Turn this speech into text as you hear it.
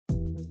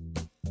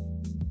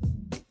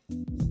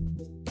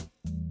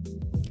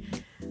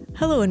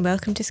Hello and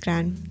welcome to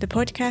Scran, the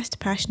podcast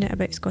passionate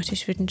about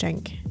Scottish food and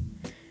drink.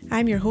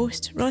 I'm your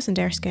host, Rosalind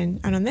Erskine,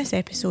 and on this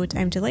episode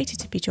I'm delighted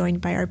to be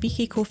joined by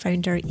Arbikie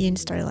co-founder Ian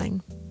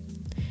Stirling.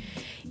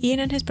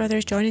 Ian and his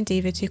brothers John and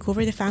David took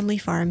over the family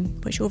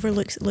farm, which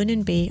overlooks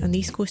Lunan Bay on the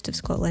east coast of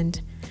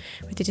Scotland,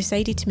 where they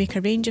decided to make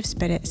a range of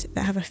spirits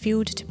that have a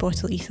field to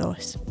bottle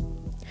ethos.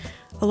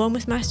 Along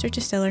with master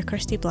distiller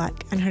Kirsty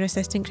Black and her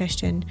assistant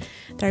Christian,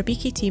 the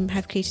Arbikie team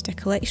have created a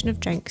collection of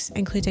drinks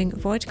including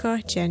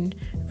vodka, gin,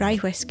 rye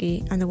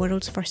whiskey and the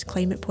world's first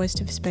climate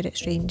positive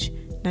spirits range,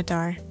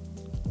 Nadar.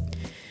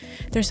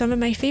 They're some of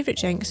my favourite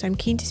drinks, so I'm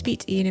keen to speak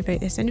to Ian about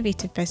this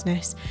innovative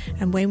business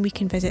and when we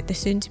can visit the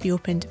soon to be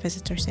opened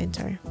visitor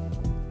centre.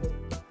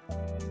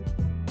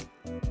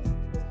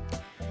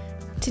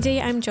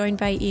 Today I'm joined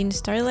by Ian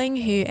Stirling,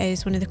 who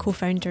is one of the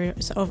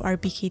co-founders of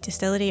Arbikie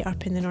Distillery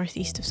up in the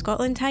northeast of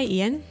Scotland. Hi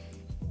Ian.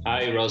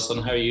 Hi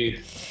Rosalind, how are you?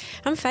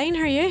 I'm fine,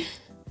 how are you?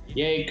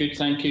 Yeah, good,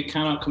 thank you.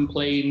 Cannot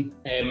complain.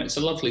 It's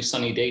a lovely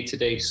sunny day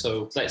today,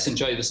 so let's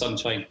enjoy the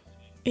sunshine.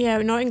 Yeah,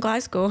 we're not in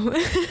Glasgow.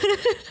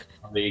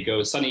 There you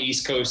go, sunny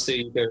East Coast, there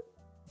you go.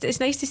 It's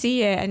nice to see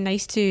you and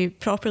nice to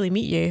properly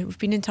meet you. We've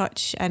been in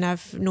touch and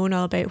I've known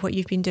all about what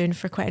you've been doing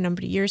for quite a number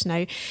of years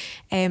now.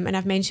 And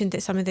I've mentioned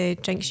that some of the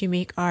drinks you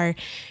make are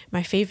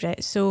my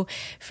favourite. So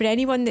for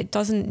anyone that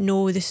doesn't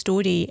know the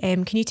story,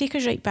 can you take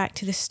us right back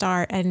to the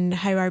start and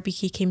how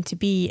Arbikie came to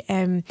be?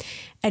 And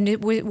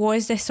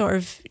was this sort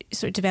of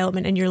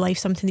development in your life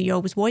something that you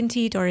always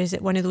wanted, or is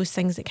it one of those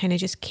things that kind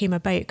of just came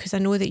about? Because I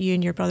know that you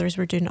and your brothers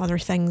were doing other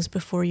things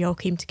before you all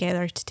came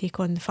together to take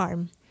on the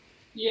farm.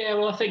 Yeah,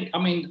 well, I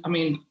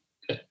mean,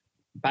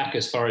 back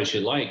as far as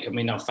you like. I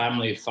mean, our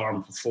family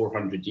farmed for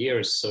 400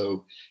 years,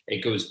 so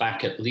it goes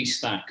back at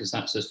least that, because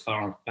that's as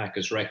far back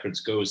as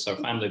records go. So our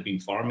family have been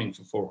farming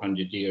for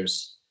 400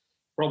 years.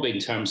 Probably in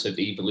terms of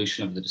the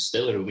evolution of the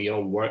distillery, we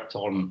all worked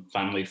on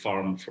family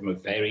farm from a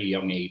very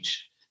young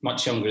age,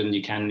 much younger than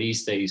you can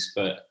these days.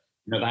 But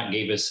that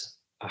gave us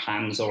a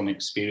hands-on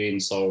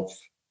experience of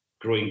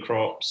growing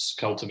crops,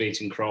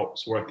 cultivating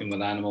crops, working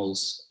with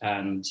animals,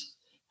 and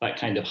that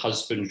kind of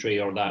husbandry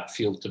or that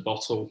field to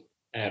bottle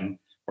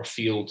or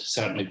field,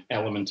 certainly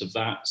element of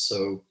that.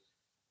 So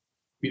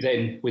we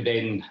then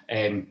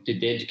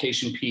did the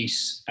education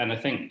piece. And I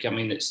think,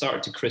 it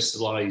started to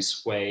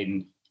crystallize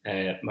when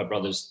my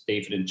brothers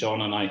David and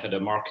John and I had a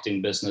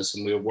marketing business,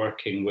 and we were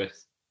working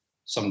with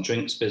some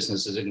drinks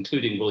businesses,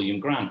 including William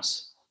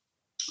Grant's.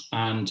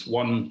 And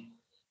one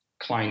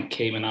client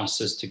came and asked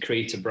us to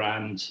create a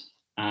brand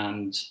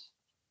and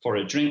for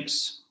a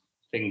drinks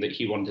thing that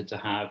he wanted to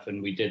have,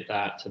 and we did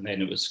that. And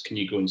then it was, can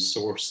you go and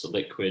source the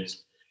liquid?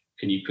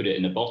 Can you put it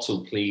in a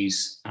bottle,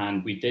 please?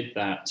 And we did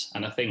that.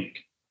 And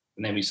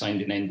then we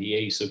signed an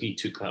NDA, so he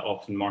took that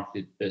off and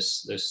marketed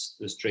this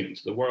drink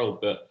to the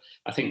world. But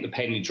I think the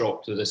penny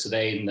dropped with us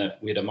then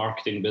that we had a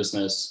marketing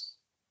business.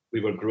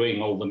 We were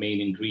growing all the main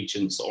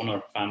ingredients on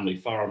our family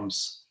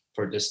farms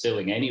for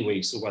distilling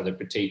anyway. So whether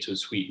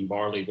potatoes, wheat and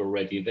barley were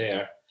already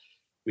there.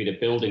 We had a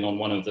building on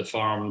one of the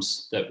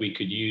farms that we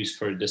could use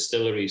for a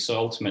distillery. So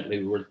ultimately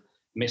we were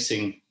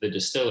missing the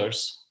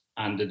distillers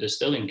and the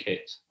distilling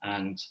kit.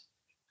 And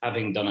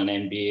having done an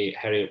MBA at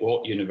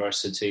Heriot-Watt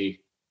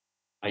University,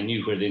 I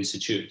knew where the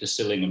Institute of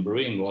Distilling and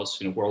Brewing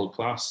was,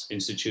 world-class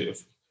Institute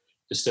of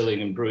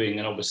Distilling and Brewing.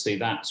 And obviously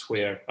that's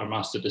where our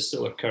master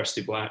distiller,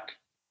 Kirsty Black,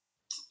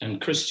 and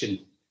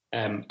Christian,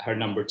 her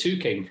number two,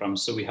 came from.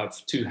 So we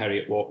have two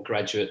Heriot-Watt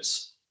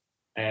graduates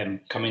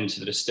come into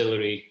the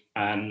distillery.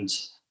 And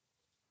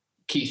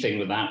key thing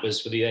with that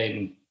was we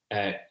then,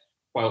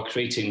 while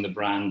creating the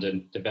brand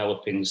and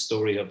developing the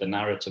story of the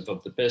narrative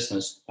of the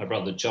business, my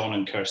brother John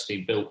and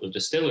Kirsty built the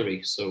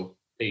distillery. So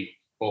they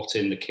bought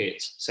in the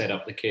kit, set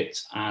up the kit,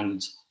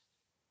 and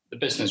the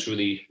business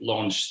really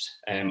launched.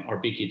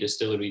 Arbikie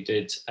Distillery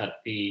did at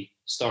the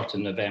start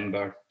of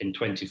November in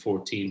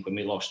 2014 when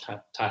we launched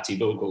Tatty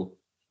Bogle,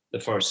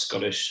 the first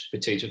Scottish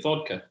potato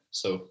vodka.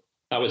 So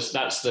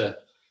that's the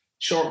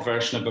short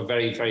version of a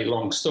very, very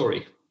long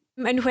story.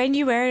 And when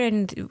you were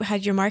and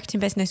had your marketing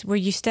business, were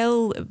you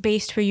still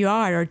based where you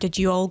are, or did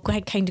you all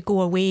kind of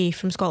go away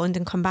from Scotland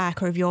and come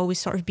back, or have you always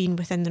sort of been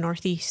within the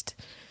northeast?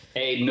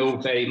 No,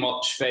 very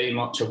much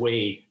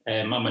away.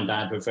 Mum and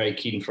Dad were very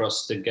keen for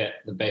us to get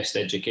the best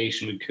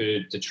education we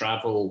could, to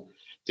travel,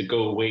 to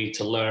go away,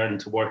 to learn,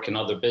 to work in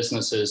other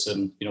businesses.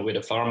 And, we had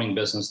a farming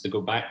business to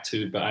go back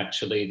to, but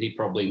actually they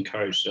probably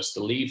encouraged us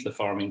to leave the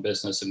farming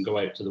business and go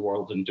out to the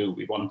world and do what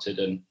we wanted.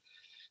 And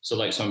so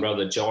like my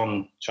brother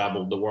John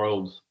travelled the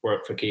world,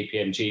 worked for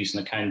KPMG as an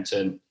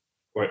accountant,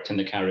 worked in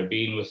the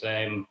Caribbean with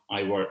them.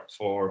 I worked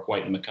for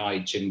White &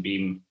 Mackay, Jim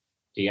Beam,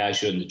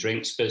 Diageo in the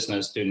drinks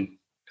business,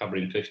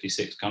 covering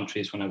 56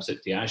 countries when I was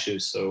at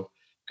Diageo. So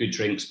good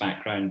drinks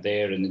background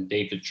there. And then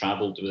David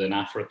travelled within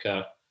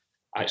Africa,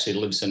 actually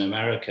lives in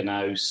America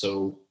now.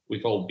 So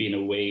we've all been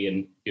away.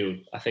 And,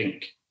 I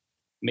think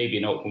maybe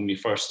not when we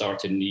first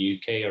started in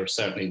the UK or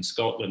certainly in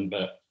Scotland,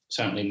 but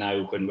certainly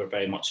now when we're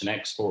very much an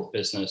export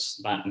business,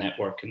 that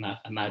network and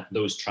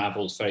those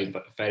travels very,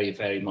 very,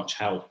 very much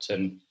helped.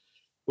 And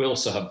we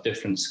also have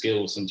different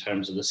skills in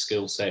terms of the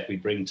skill set we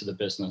bring to the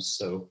business.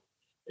 So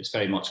it's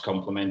very much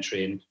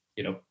complementary,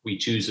 and we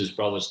choose as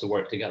brothers to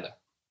work together.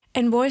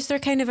 And was there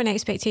kind of an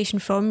expectation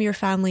from your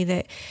family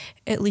that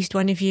at least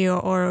one of you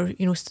or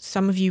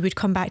some of you would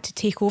come back to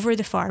take over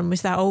the farm?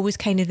 Was that always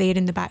kind of there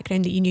in the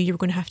background that you knew you were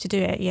going to have to do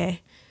it? Yeah.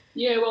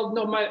 Yeah, well,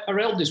 no, our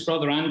eldest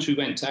brother, Andrew,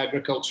 went to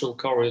agricultural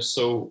college.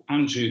 So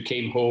Andrew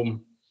came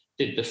home,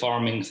 did the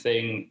farming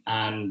thing,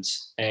 and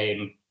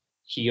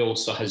he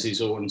also has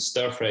his own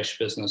stir-fresh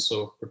business,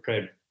 so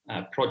prepared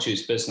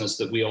produce business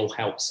that we all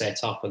helped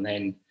set up. And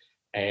then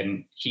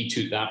he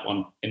took that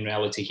one. In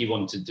reality, he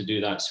wanted to do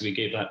that, so we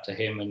gave that to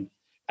him.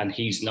 And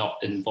he's not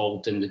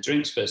involved in the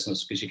drinks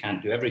business because you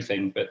can't do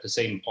everything. But at the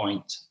same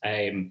point,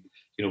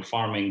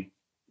 farming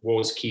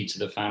was key to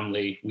the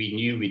family. We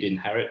knew we'd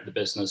inherit the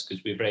business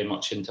because we're very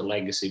much into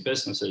legacy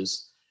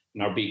businesses.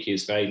 And Arbikie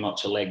is very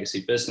much a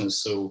legacy business.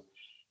 So,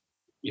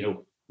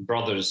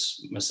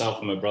 brothers, myself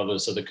and my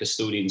brothers are the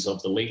custodians of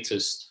the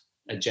latest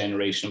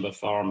generation of a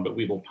farm, but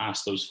we will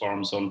pass those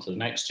farms on to the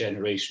next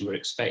generation. We're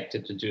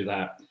expected to do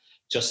that,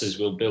 just as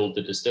we'll build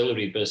the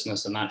distillery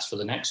business, and that's for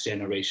the next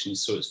generation.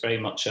 So it's very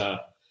much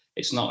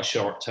it's not a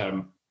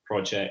short-term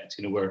project.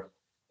 We're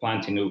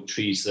planting oak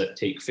trees that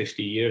take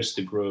 50 years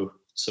to grow.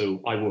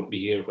 So I won't be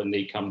here when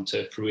they come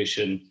to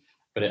fruition,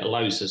 but it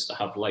allows us to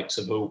have likes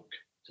of oak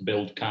to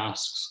build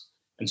casks.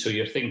 And so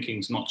your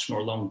thinking's much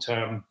more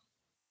long-term,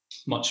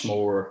 much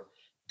more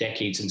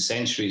decades and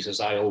centuries,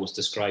 as I always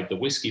describe the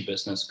whiskey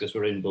business, because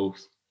we're in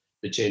both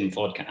the gin,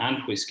 vodka and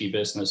whiskey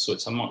business. So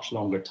it's a much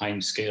longer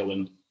time scale.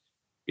 And,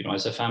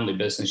 as a family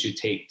business, you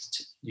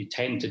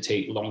tend to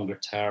take longer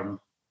term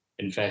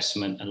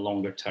investment and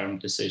longer term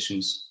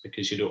decisions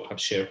because you don't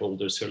have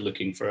shareholders who are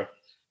looking for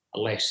a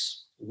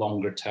less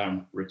longer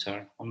term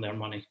return on their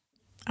money.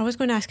 I was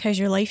going to ask, how's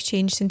your life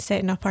changed since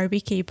setting up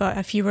Arbikie? But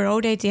if you were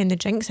already in the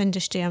drinks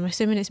industry, I'm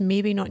assuming it's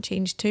maybe not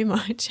changed too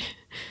much.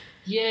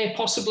 Yeah,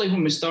 possibly.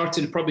 When we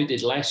started, I probably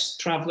did less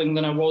travelling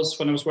than I was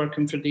when I was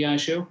working for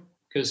Diageo,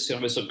 because I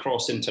was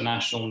across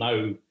international.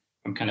 Now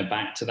I'm kind of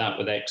back to that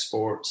with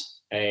export.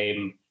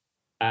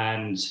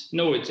 And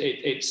no,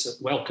 it's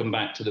welcome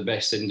back to the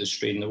best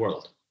industry in the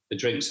world, the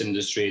drinks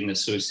industry and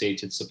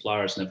associated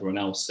suppliers and everyone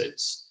else.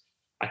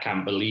 I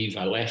can't believe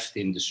I left the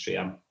industry.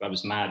 I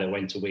was mad. I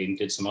went away and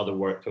did some other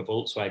work for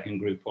Volkswagen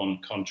Group on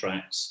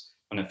contracts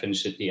when I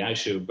finished at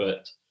Diageo.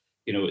 But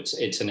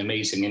it's an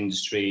amazing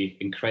industry,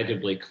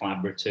 incredibly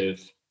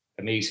collaborative,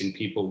 amazing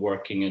people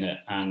working in it.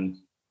 And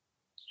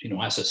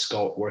as a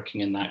Scot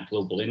working in that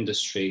global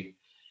industry,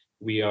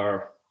 we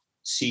are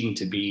seen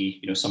to be,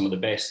 some of the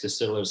best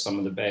distillers, some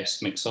of the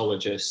best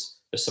mixologists.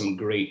 There's some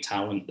great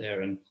talent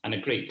there and a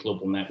great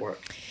global network.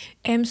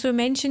 So I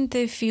mentioned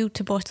the field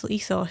to bottle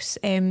ethos.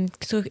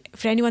 So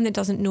for anyone that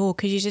doesn't know,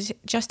 could you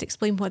just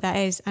explain what that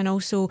is, and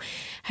also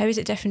how is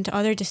it different to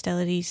other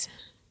distilleries?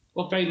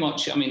 Well, very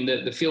much. I mean,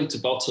 the field to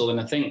bottle, and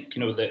I think,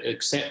 the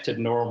accepted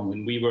norm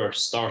when we were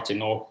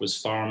starting off was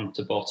farm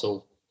to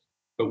bottle,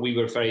 but we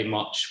were very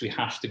much, we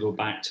have to go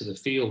back to the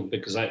field,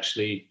 because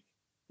actually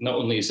not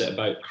only is it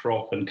about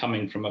crop and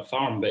coming from a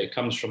farm, but it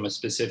comes from a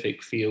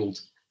specific field.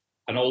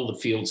 And all the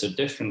fields are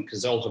different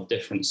because they all have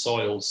different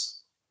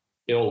soils.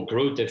 They all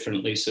grow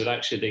differently. So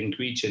actually the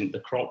ingredient,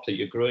 the crop that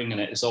you're growing in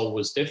it is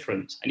always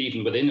different. And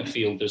even within a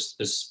field,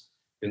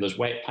 there's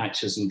wet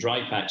patches and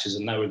dry patches.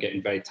 And now we're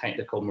getting very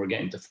technical and we're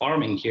getting to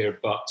farming here.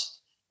 But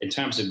in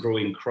terms of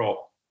growing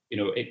crop,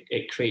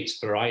 it creates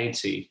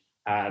variety.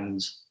 And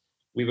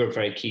we were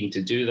very keen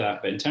to do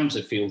that. But in terms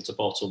of field to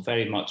bottle,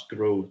 very much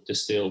grow,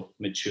 distill,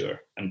 mature,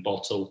 and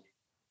bottle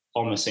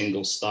on a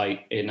single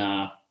site in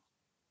a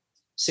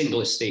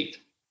single estate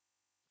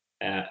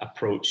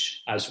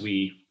approach. As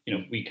we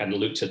kind of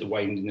looked at the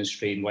wine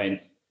industry and went,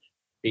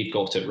 they've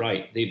got it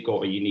right. They've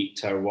got a unique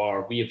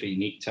terroir. We have a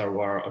unique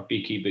terroir,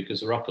 Arbikie,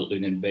 because we're up at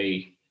Lunan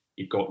Bay.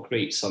 You've got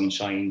great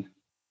sunshine.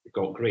 You've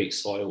got great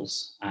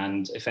soils.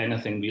 And if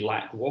anything, we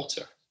lack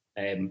water,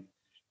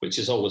 which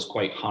is always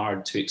quite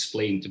hard to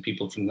explain to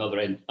people from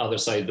the other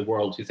side of the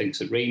world who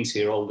thinks it rains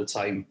here all the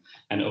time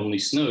and it only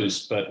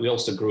snows. But we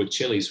also grow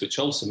chilies, which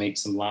also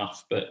makes them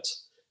laugh. But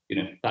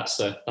that's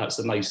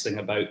the nice thing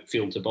about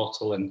field to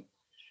bottle. And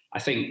I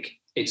think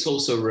it's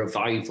also a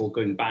revival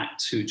going back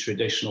to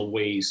traditional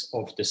ways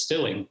of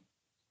distilling,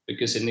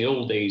 because in the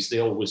old days, they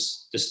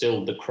always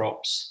distilled the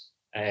crops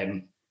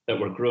that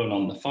were grown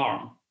on the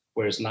farm.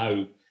 Whereas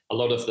now a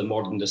lot of the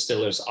modern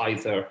distillers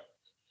either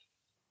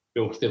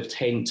they'll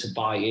tend to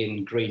buy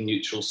in grain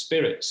neutral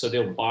spirit. So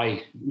they'll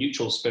buy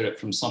neutral spirit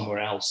from somewhere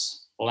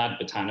else, they'll add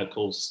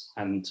botanicals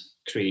and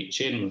create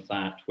gin with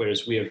that.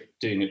 Whereas we're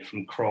doing it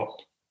from crop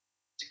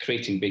to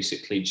creating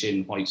basically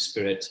gin, white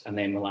spirit, and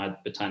then we'll add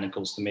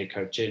botanicals to make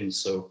our gin.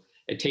 So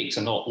it takes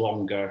a lot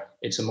longer.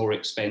 It's a more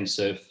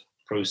expensive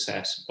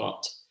process,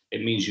 but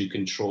it means you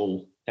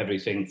control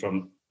everything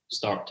from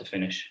start to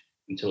finish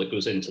until it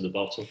goes into the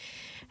bottle.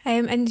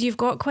 And you've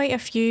got quite a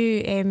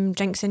few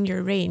drinks in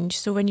your range.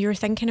 So when you're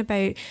thinking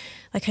about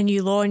like a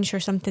new launch or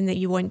something that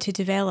you want to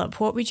develop,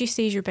 what would you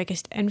say is your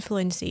biggest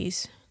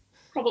influences?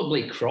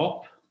 Probably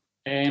crop.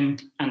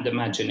 and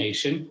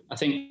imagination. I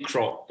think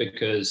crop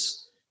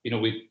because,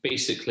 we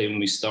basically, when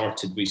we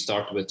started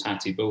with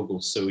Tatty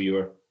Bogle. So you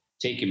were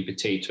taking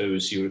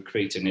potatoes, you were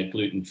creating a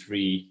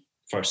gluten-free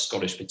first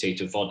Scottish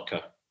potato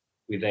vodka.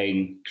 We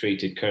then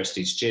created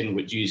Kirsty's gin,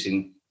 which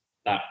using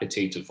that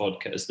potato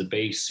vodka as the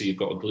base. So you've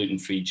got a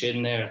gluten-free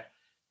gin there.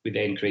 We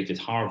then created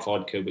Har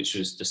vodka, which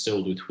was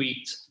distilled with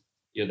wheat.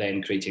 You're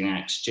then creating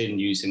Axe gin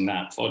using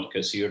that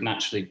vodka. So you're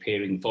naturally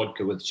pairing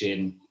vodka with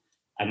gin.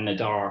 And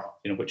Nadar,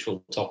 which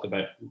we'll talk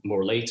about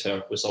more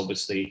later, was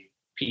obviously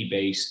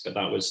pea-based, but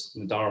that was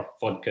Nadar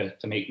vodka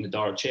to make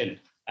Nadar gin.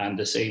 And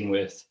the same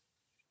with,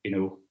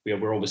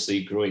 we're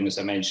obviously growing, as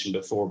I mentioned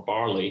before,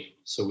 barley.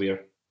 So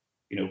we're,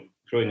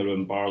 growing our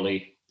own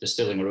barley,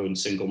 distilling our own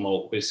single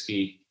malt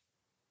whiskey.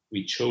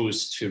 We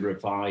chose to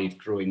revive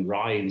growing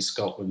rye in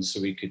Scotland so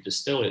we could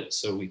distill it.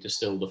 So we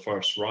distilled the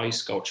first rye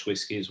Scotch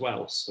whiskey as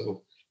well.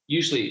 So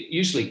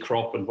usually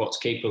crop and what's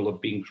capable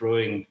of being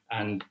growing.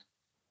 And,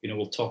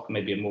 we'll talk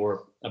maybe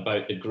more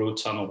about the grow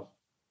tunnel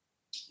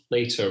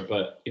later,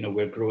 but,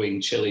 we're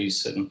growing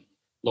chilies and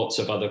lots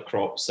of other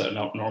crops that are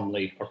not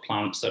normally, or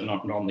plants that are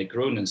not normally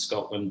grown in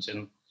Scotland.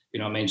 And,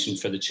 I mentioned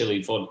for the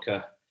chili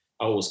vodka,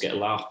 I always get a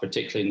laugh,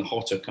 particularly in the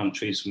hotter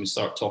countries, when we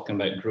start talking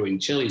about growing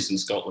chilies in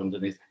Scotland,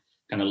 and they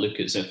kind of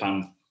look as if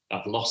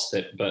I've lost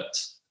it. But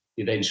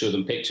you then show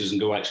them pictures and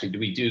go, actually,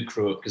 we do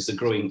grow it, because the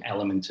growing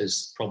element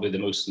is probably the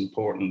most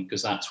important,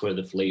 because that's where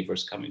the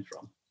flavour's coming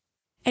from.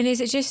 And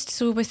is it just,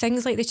 so with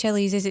things like the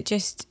chilies, is it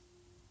just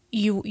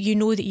you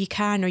know that you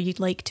can, or you'd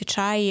like to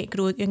try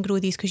grow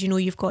these because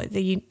you've got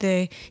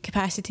the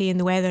capacity and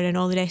the weather and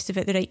all the rest of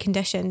it, the right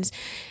conditions,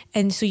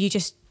 and so you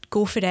just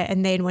go for it,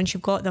 and then once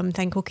you've got them,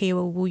 think, okay,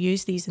 well, we'll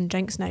use these in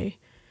drinks now?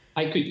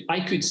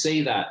 I could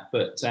say that,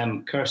 but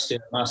Kirsty,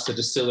 our master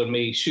distiller,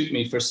 may shoot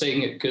me for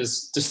saying it,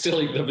 because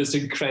distilling them is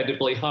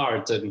incredibly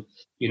hard. And,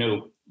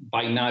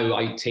 by now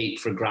I take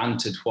for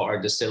granted what our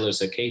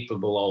distillers are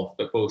capable of,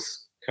 but both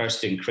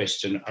Kirsty and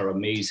Christian are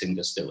amazing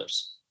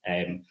distillers.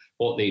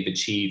 What they've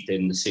achieved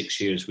in the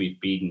 6 years we've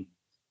been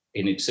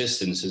in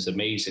existence is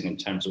amazing in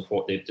terms of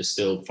what they've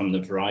distilled, from the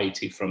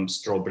variety, from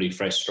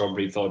fresh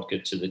strawberry vodka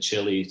to the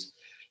chilies,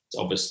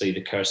 obviously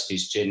the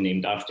Kirsty's gin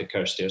named after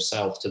Kirsty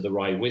herself, to the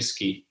rye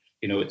whiskey.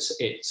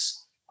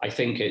 I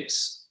think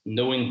it's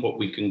knowing what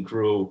we can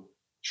grow,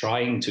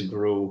 trying to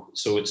grow.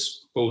 So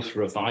it's both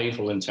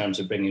revival in terms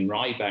of bringing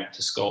rye back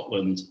to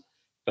Scotland,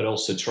 but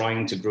also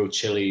trying to grow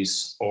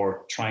chilies,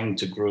 or trying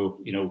to grow,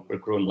 we're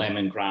growing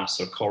lemongrass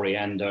or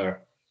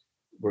coriander.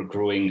 We're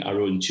growing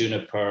our own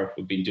juniper.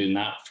 We've been doing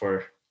that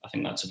for, I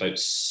think that's about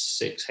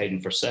 6,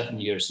 heading for 7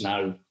 years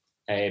now.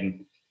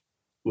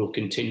 We'll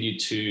continue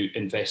to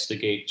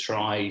investigate,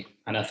 try.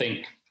 And I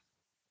think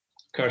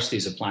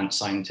Kirsty's a plant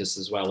scientist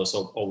as well, is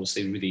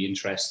obviously really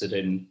interested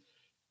in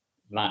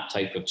that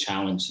type of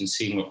challenge and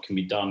seeing what can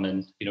be done.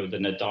 And, the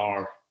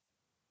Nadar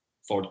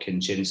vodka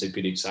and gin is a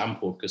good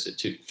example, because it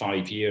took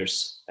 5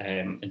 years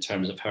in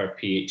terms of her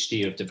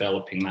PhD of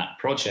developing that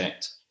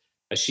project.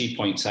 As she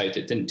points out,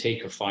 it didn't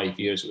take her 5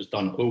 years, it was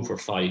done over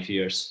 5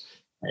 years.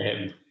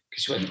 Because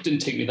she went, it didn't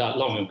take me that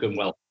long. I'm going,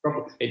 well,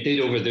 it did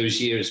over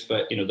those years,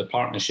 but the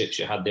partnerships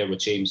you had there with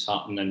James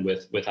Hutton and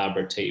with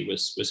Arbikie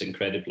was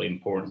incredibly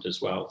important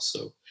as well.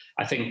 So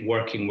I think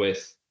we're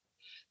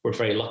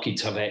very lucky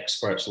to have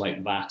experts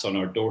like that on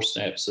our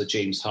doorstep. So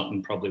James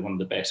Hutton, probably one of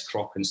the best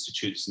crop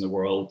institutes in the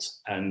world,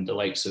 and the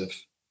likes of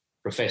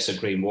Professor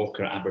Graham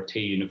Walker at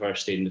Arbikie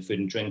University in the food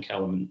and drink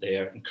element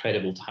there.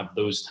 Incredible to have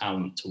those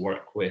talent to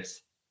work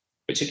with,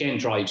 which again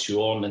drives you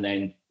on. And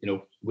then,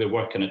 we're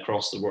working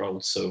across the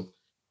world. So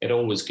it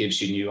always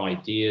gives you new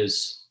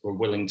ideas. We're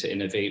willing to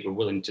innovate. We're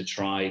willing to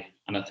try.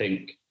 And I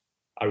think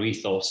our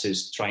ethos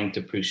is trying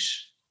to push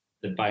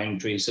the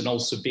boundaries and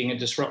also being a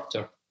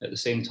disruptor at the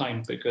same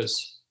time,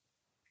 because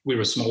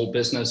we're a small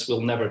business.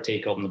 We'll never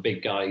take on the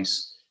big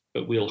guys,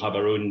 but we'll have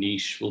our own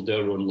niche. We'll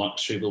do our own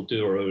luxury. We'll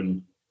do our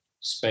own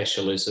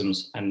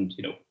specialisms. And,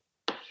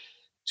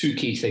 two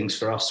key things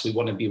for us: we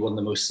want to be one of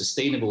the most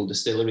sustainable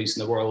distilleries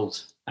in the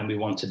world, and we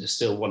want to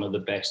distill one of the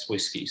best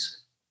whiskies.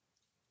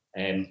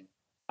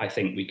 I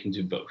think we can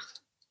do both.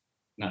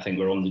 And I think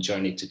we're on the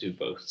journey to do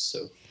both.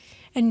 So.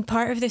 And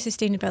part of the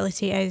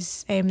sustainability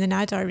is the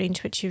Nadar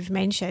range, which you've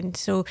mentioned.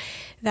 So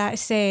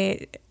that's,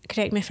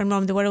 correct me if I'm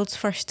wrong, the world's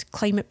first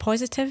climate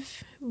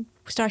positive.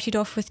 Started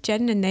off with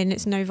gin and then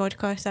it's now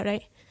vodka, is that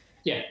right?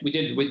 Yeah, we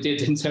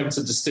did in terms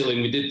of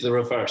distilling, we did the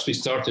reverse. We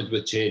started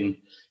with gin,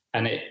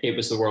 and it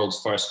was the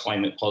world's first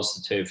climate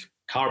positive,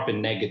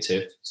 carbon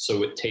negative.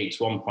 So it takes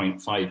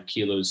 1.5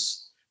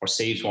 kilos or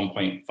saves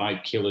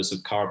 1.5 kilos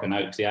of carbon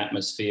out of the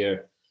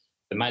atmosphere.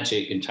 The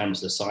magic in terms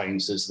of the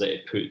science is that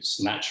it puts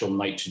natural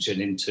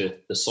nitrogen into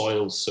the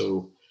soils.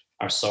 So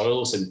our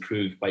soils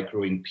improved by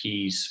growing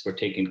peas. We're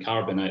taking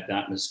carbon out of the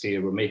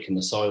atmosphere. We're making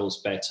the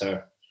soils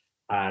better.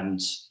 And,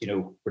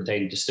 we're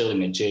then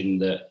distilling a gin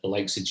that the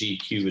likes of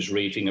GQ was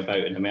raving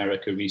about in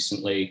America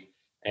recently.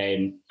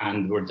 And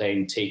we're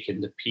then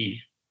taking the pea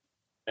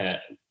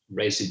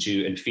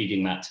residue and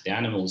feeding that to the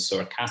animals. So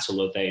our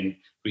cattle are then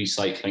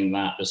recycling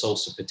that. There's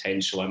also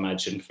potential, I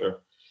imagine,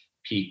 for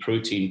pea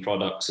protein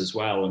products as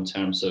well, in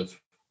terms of,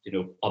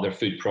 other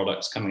food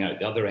products coming out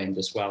the other end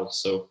as well.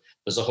 So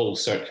there's a whole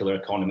circular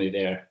economy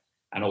there.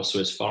 And also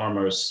as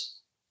farmers,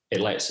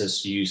 it lets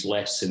us use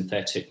less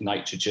synthetic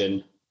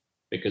nitrogen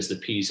because the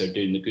peas are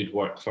doing the good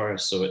work for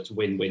us. So it's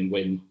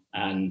win-win-win.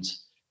 And,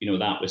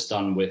 that was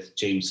done with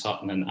James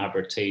Hutton and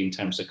Arbikie in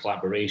terms of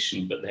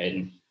collaboration, but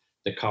then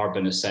the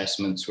carbon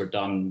assessments were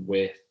done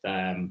with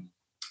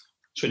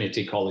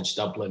Trinity College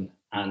Dublin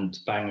and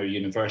Bangor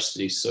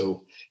University.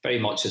 So very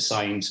much a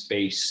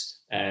science-based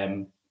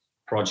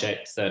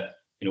project that,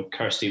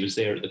 Kirsty was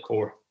there at the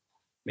core,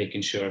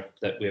 making sure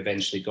that we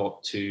eventually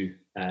got to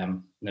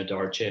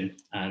Nadar Gin.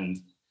 And,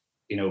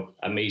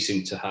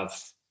 amazing to have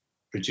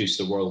produced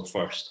the world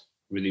first.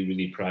 Really,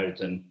 really proud,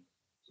 and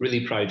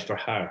really proud for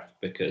her,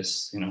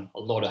 because, a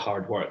lot of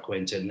hard work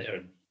went in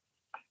there.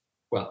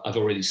 Well, I've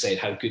already said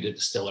how good a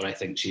distiller I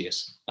think she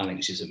is. I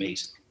think she's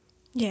amazing.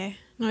 Yeah,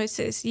 no,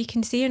 it's you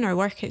can see in her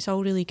work it's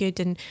all really good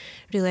and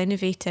really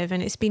innovative,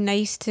 and it's been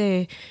nice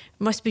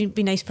must be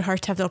nice for her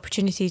to have the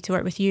opportunity to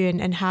work with you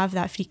and have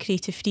that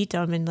creative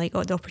freedom and like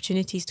all the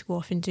opportunities to go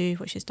off and do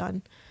what she's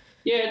done.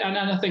 Yeah, and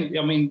I think,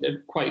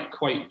 quite,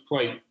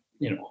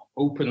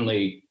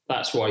 openly,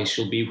 that's why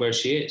she'll be where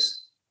she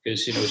is,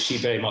 because, she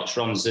very much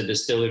runs the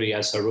distillery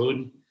as her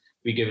own.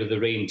 We give her the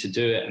rein to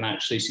do it, and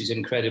actually she's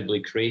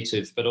incredibly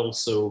creative, but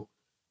also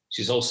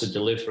she's also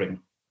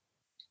delivering.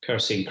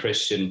 Kirsty and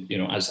Christian,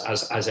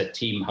 as a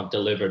team, have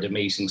delivered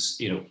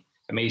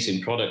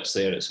amazing products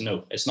there. It's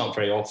not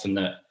very often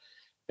that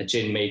a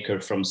gin maker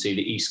from, say,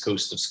 the east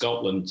coast of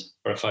Scotland,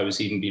 or if I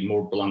was even being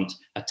more blunt,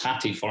 a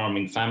tatty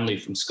farming family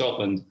from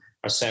Scotland,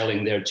 are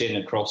selling their gin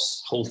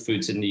across Whole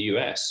Foods in the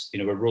US.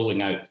 We're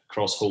rolling out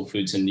across Whole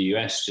Foods in the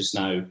US just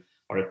now,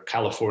 or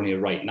California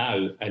right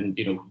now, and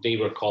they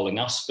were calling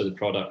us for the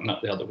product,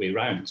 not the other way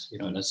around.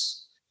 And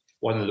as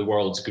one of the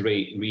world's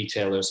great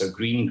retailers, or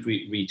green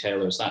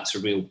retailers, that's a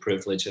real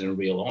privilege and a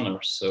real honour.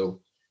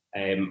 So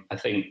I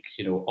think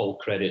all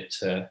credit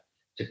to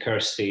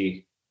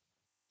Kirsty,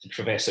 to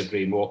Professor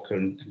Graham Walker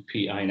and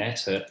Pete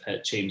Aynette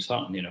at James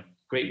Hutton.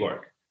 Great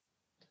work.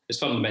 It's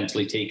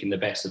fundamentally taking the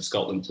best of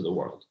Scotland to the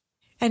world.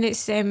 And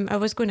it's I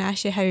was going to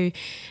ask you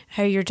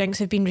how your drinks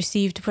have been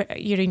received.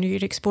 You're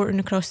exporting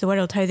across the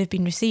world, how they've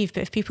been received.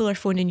 But if people are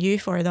phoning you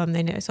for them,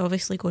 then it's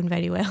obviously going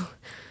very well.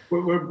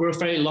 We're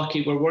very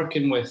lucky. We're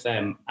working with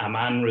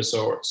Amman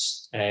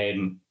Resorts,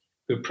 who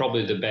are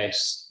probably the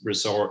best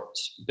resort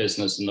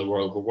business in the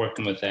world. We're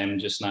working with them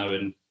just now,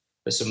 and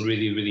there's some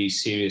really, really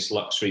serious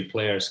luxury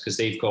players, because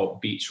they've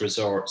got beach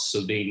resorts, so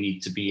they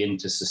need to be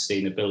into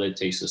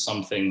sustainability. So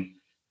something,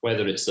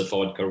 whether it's the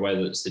vodka or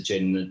whether it's the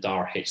gin, the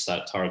Nadar hits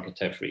that target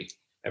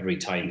every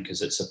time,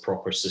 because it's a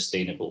proper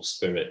sustainable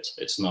spirit.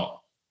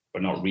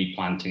 We're not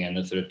replanting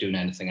anything or doing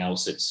anything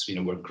else. It's,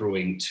 we're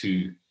growing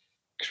to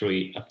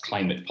create a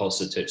climate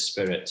positive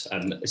spirit,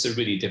 and it's a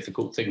really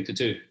difficult thing to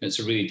do. It's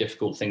a really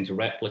difficult thing to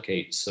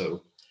replicate.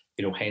 So,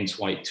 hence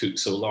why it took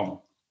so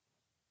long.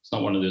 It's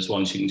not one of those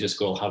ones you can just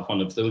go, I'll have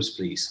one of those,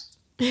 please.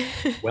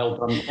 Well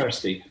done,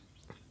 Kirsty.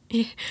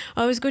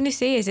 I was going to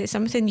say, is it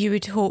something you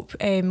would hope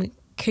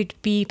could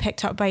be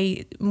picked up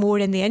by more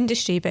in the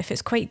industry? But if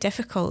it's quite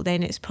difficult,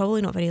 then it's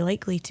probably not very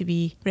likely to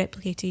be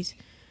replicated.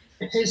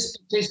 It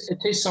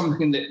is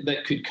something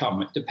that could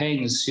come. It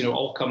depends,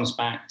 all comes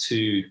back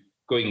to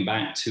going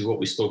back to what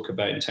we spoke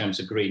about in terms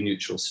of grain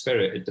neutral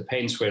spirit. It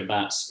depends where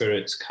that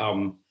spirit's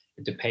come.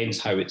 It depends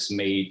how it's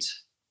made.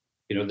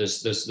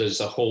 There's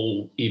a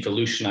whole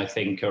evolution, I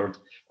think,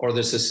 or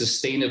there's a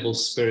sustainable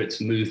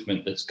spirits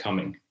movement that's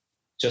coming.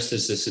 Just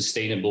as the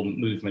sustainable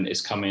movement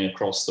is coming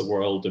across the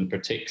world, and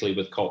particularly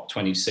with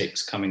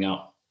COP26 coming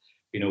up,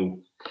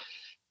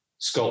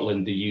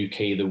 Scotland, the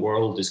UK, the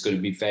world is going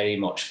to be very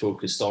much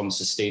focused on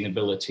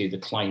sustainability, the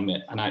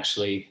climate, and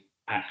actually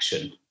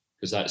action,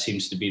 because that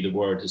seems to be the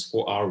word, is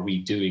what are we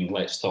doing?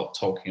 Let's stop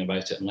talking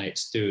about it and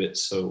let's do it.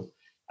 So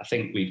I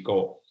think we've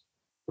got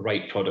the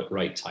right product,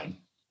 right time.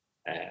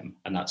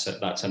 And that's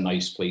a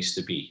nice place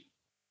to be.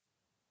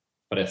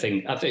 But I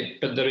think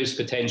but there is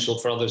potential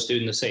for others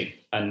doing the same.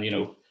 And,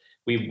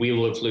 we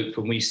will have looked,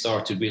 when we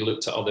started, we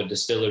looked at other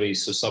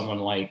distilleries. So someone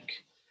like,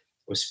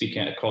 I was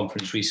speaking at a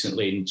conference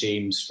recently, and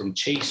James from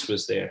Chase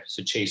was there.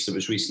 So Chase, that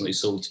was recently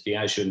sold to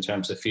Diageo in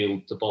terms of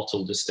field to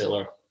bottle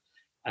distiller.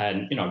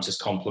 And, I'm just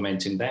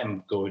complimenting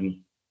them,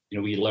 going,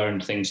 we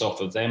learned things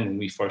off of them when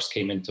we first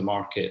came into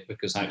market,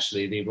 because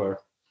actually they were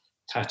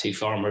tatty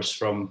farmers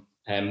from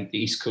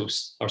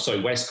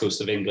the west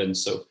coast of England.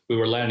 So we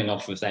were learning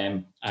off of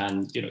them,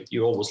 and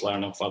you always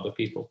learn off other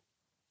people,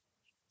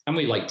 and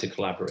we like to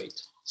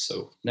collaborate.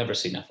 So never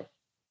say never.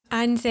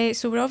 And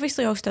so we're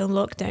obviously all still in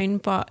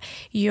lockdown, but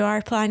you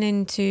are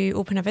planning to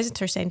open a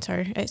visitor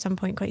centre at some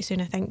point quite soon,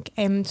 I think.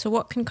 So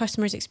what can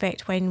customers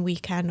expect when we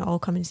can all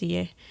come and see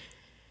you?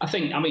 I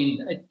think,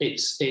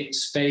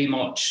 it's very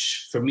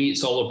much, for me,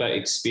 it's all about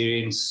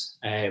experience.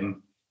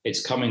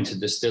 It's coming to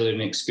distillery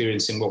and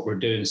experiencing what we're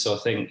doing. So I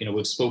think,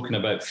 we've spoken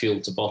about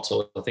field to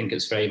bottle. I think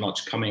it's very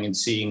much coming and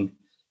seeing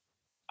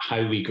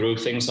how we grow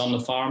things on the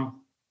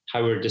farm,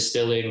 how we're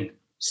distilling,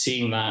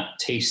 seeing that,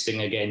 tasting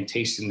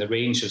the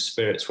range of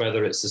spirits,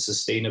 whether it's the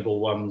sustainable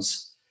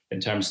ones in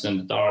terms of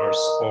the Dars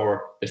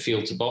or the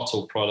field to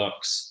bottle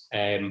products.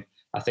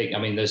 I think,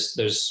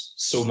 there's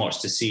so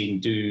much to see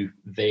and do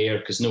there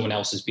because no one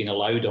else has been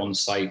allowed on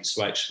site.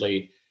 So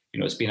actually,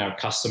 it's been our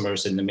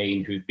customers in the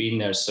main who've been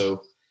there.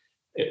 So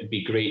it would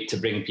be great to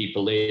bring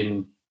people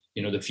in.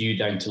 The view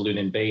down to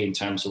Lunan Bay in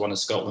terms of one of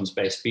Scotland's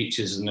best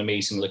beaches is an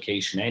amazing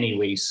location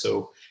anyway.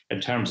 So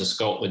in terms of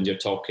Scotland, you're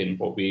talking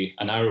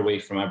an hour away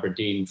from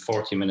Aberdeen,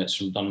 40 minutes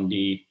from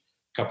Dundee,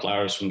 a couple of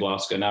hours from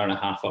Glasgow, an hour and a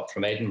half up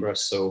from Edinburgh.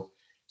 So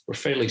we're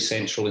fairly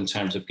central in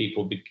terms of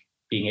people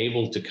being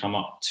able to come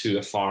up to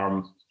a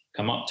farm,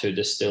 come up to a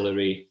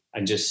distillery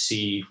and just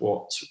see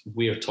what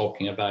we're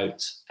talking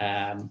about,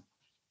 and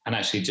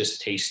actually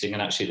just tasting.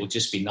 And actually it'll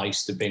just be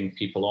nice to bring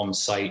people on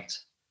site,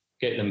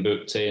 get them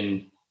booked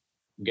in,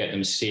 get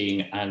them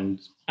seeing and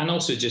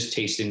also just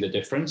tasting the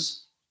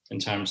difference in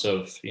terms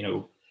of,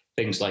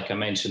 things like I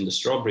mentioned, the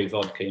strawberry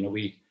vodka.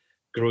 We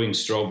growing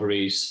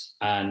strawberries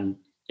and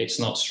it's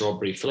not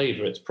strawberry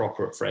flavour, it's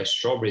proper fresh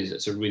strawberries.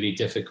 It's a really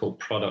difficult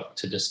product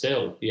to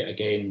distill. Yet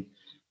again,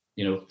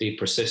 they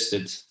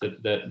persisted,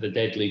 the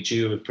deadly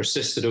duo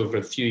persisted over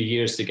a few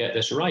years to get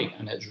this right.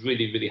 And it's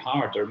really, really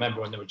hard. I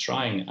remember when they were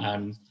trying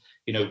and,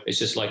 it's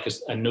just like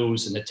a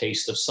nose and a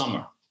taste of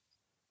summer.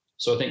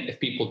 So I think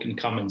if people can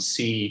come and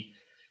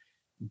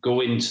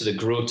go into the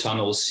grow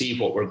tunnels, see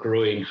what we're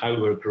growing, how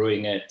we're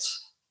growing it,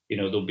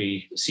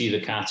 see the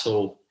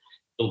cattle,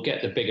 they'll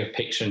get the bigger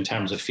picture in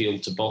terms of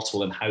field to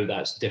bottle and how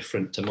that's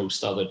different to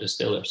most other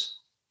distillers.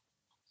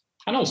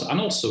 And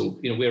also,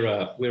 we're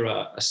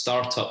a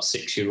startup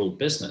 6-year-old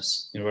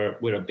business.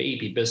 We're a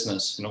baby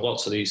business.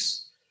 Lots of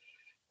these,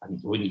 I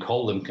wouldn't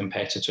call them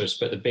competitors,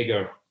 but the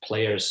bigger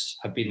players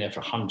have been there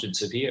for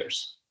hundreds of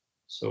years.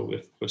 So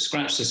we've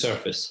scratched the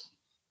surface,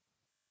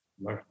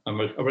 and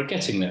we're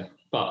getting there.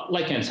 But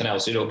like anything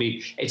else,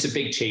 it's a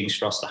big change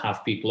for us to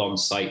have people on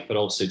site, but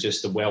also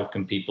just to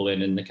welcome people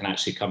in and they can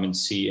actually come and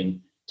see and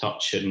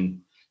touch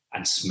and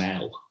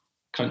smell.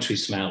 Country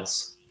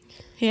smells.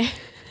 Yeah.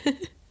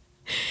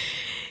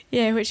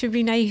 Yeah, which would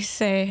be nice.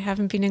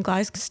 Having been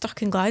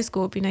stuck in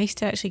Glasgow, it'd be nice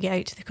to actually get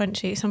out to the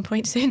country at some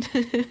point soon.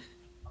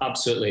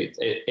 Absolutely.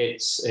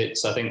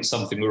 It's I think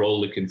something we're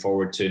all looking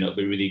forward to, and it'll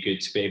be really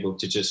good to be able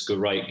to just go,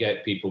 right,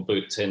 get people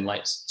booked in,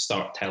 let's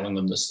start telling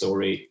them the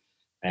story,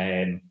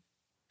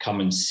 come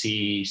and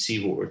see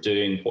what we're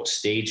doing, what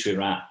stage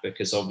we're at,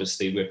 because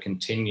obviously we're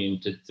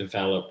continuing to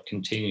develop,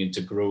 continuing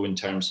to grow in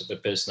terms of the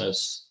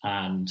business.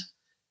 And,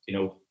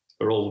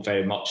 we're all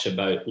very much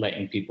about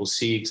letting people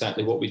see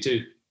exactly what we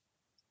do,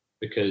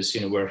 because,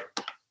 you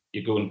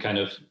go and kind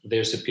of,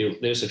 there's a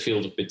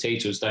field of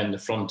potatoes down the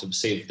front of,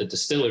 say, the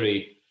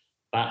distillery.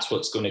 That's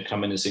what's going to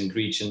come in as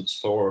ingredients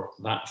for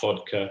that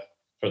vodka,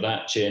 for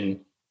that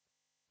gin.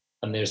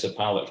 And there's a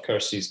pallet of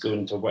Kerseys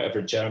going to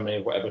whatever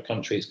Germany, whatever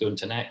country it's going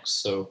to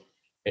next. So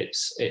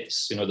it's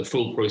the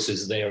full process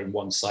is there in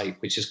one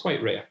site, which is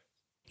quite rare.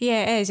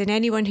 Yeah, it is. And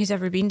anyone who's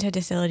ever been to a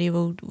distillery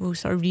will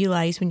sort of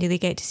realise when they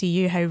get to see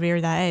you how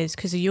rare that is,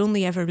 because you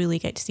only ever really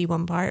get to see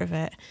one part of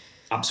it.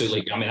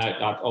 Absolutely.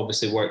 I've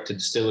obviously worked in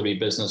distillery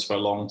business for a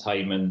long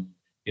time, and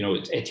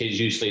it is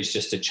usually it's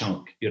just a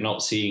chunk. You're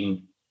not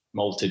seeing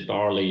malted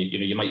barley.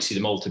 You might see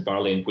the malted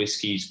barley in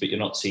whiskies, but you're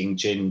not seeing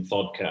gin,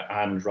 vodka,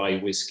 and rye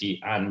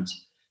whiskey and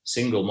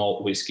single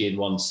malt whiskey in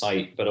one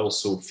site, but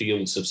also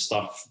fields of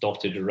stuff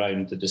dotted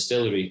around the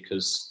distillery,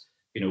 because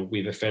we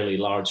have a fairly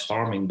large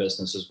farming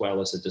business as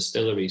well as a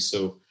distillery.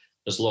 So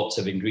there's lots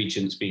of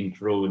ingredients being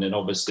grown, and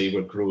obviously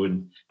we're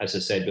growing, as I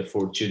said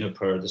before,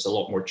 juniper. There's a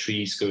lot more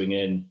trees going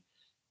in.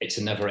 It's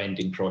a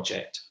never-ending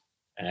project.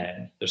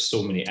 There's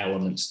so many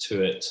elements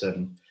to it,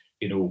 and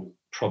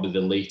probably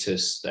the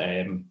latest.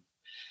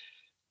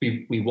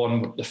 We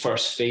won the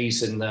first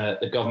phase in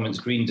the government's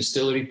green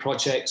distillery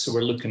project, so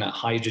we're looking at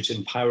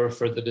hydrogen power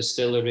for the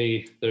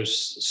distillery.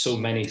 There's so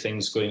many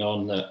things going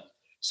on that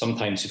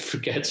sometimes you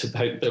forget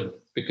about them,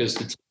 because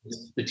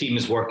the team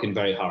is working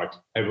very hard.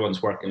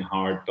 Everyone's working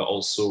hard, but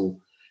also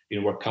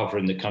we're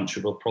covering the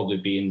country. We'll probably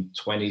be in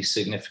 20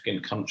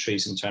 significant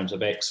countries in terms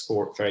of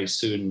export very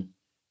soon.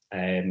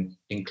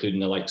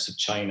 Including the likes of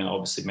China,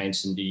 obviously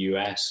mentioned the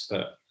US,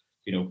 but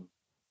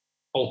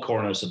all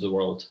corners of the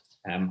world,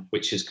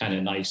 which is kind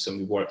of nice.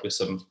 And we're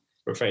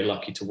very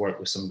lucky to work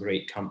with some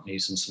great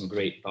companies and some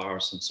great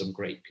bars and some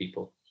great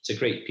people. It's a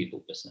great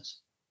people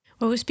business.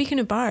 Well, speaking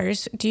of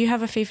bars, do you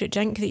have a favourite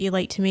drink that you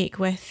like to make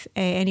with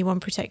any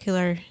one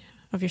particular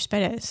of your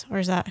spirits, or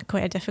is that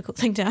quite a difficult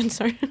thing to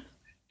answer?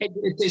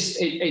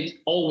 It's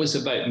always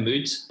about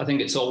mood. I think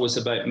it's always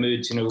about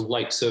mood.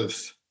 Likes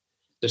of.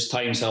 There's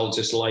times I'll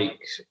just like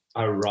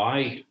a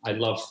rye. I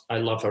love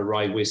a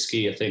rye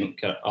whiskey. I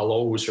think I'll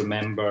always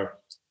remember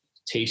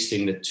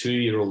tasting the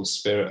 2-year-old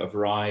spirit of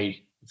rye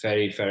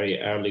very,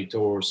 very early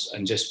doors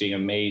and just being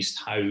amazed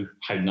how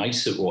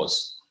nice it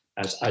was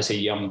as a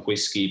young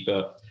whiskey.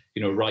 But,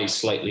 rye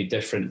slightly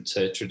different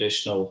to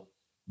traditional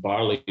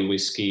barley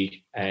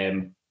whiskey.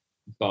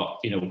 But,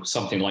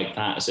 something like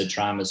that as a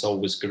dram is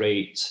always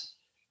great.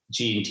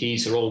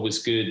 G&Ts are always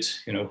good,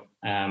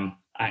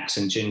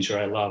 accent ginger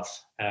I love.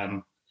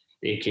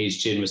 The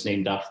AK's gin was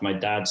named after my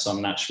dad, so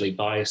I'm naturally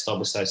biased.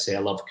 Obviously, I say I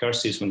love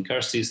Kirsty's when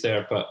Kirsty's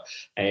there, but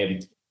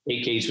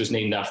AK's was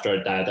named after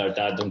our dad. Our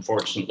dad,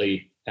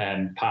 unfortunately,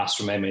 passed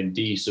from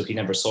MND, so he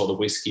never saw the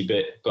whiskey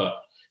bit,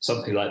 but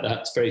something like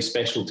that's very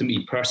special to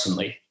me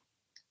personally.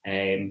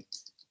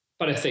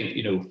 But I think,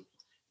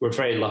 we're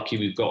very lucky.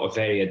 We've got a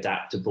very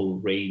adaptable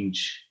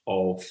range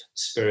of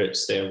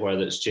spirits there,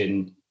 whether it's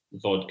gin,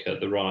 vodka,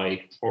 the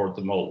rye, or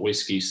the malt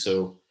whiskey.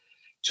 So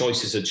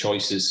choices are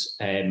choices.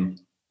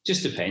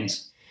 Just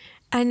depends.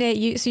 And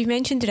you've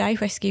mentioned rye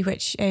whiskey,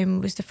 which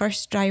was the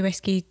first rye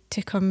whiskey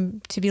to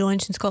come to be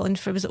launched in Scotland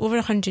for, was it over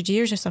 100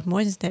 years or something,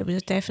 wasn't it? It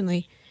was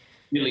definitely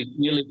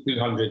nearly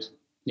 200.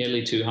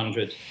 Nearly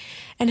 200.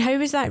 And how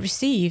was that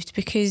received?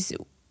 Because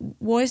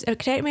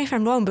correct me if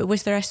I'm wrong, but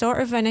was there a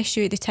sort of an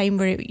issue at the time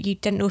where you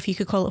didn't know if you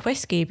could call it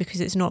whiskey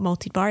because it's not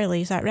malted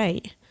barley? Is that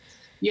right?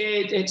 Yeah,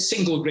 it's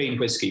single grain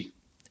whiskey.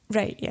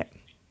 Right. Yeah.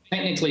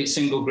 Technically, it's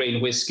single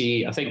grain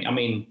whiskey.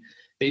 The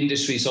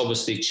industry is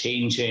obviously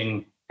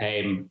changing.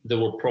 There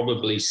will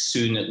probably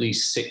soon at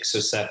least 6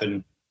 or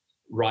 7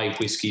 rye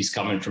whiskies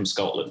coming from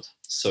Scotland.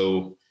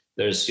 So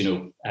there's,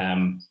 the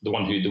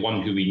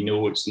one who we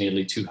know it's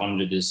nearly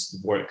 200 is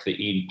the work that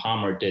Ian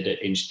Palmer did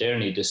at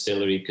Inchderny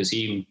Distillery, because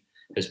Ian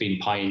has been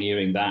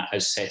pioneering that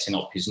as setting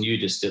up his new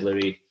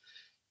distillery.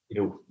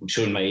 I'm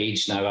showing my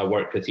age now. I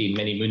worked with Ian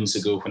many moons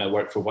ago when I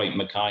worked for White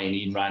Mackay, and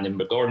Ian ran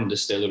Invergordon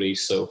Distillery.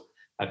 So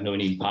I've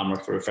known Ian Palmer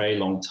for a very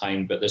long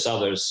time, but there's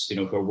others,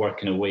 who are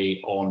working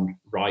away on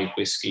rye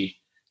whiskey.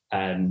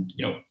 And,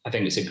 I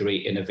think it's a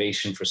great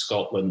innovation for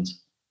Scotland,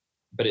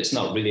 but it's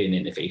not really an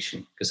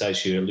innovation because,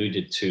 as you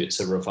alluded to, it's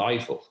a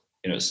revival.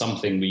 It's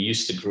something we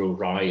used to grow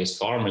rye as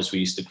farmers. We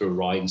used to grow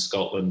rye in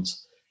Scotland,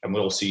 and we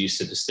also used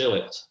to distill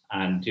it.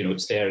 And,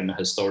 it's there in the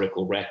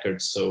historical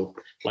record. So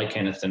like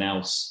anything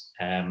else,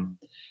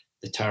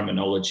 the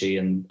terminology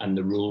and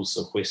the rules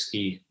of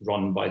whiskey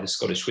run by the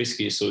Scottish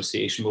Whisky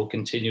Association will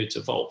continue to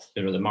evolve.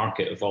 The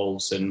market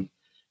evolves, and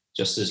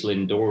just as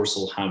Lindores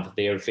will have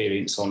their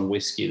variants on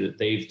whiskey that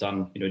they've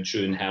done,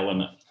 Drew and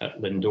Helen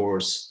at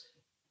Lindores,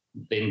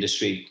 the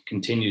industry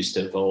continues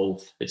to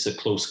evolve. It's a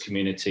close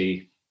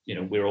community.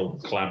 We're all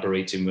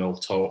collaborating, we all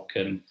talk,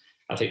 and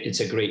I think it's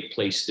a great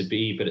place to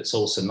be, but it's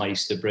also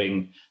nice to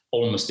bring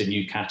almost a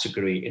new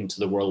category into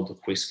the world of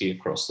whiskey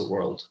across the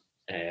world.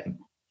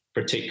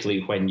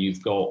 Particularly when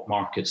you've got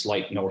markets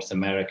like North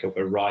America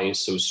where rye is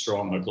so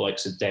strong, or the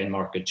likes of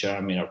Denmark or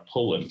Germany or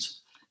Poland.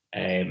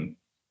 And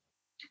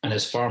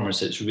as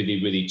farmers, it's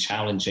really, really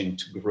challenging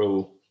to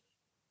grow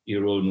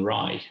your own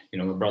rye.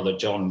 My brother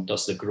John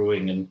does the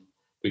growing, and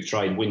we've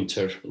tried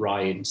winter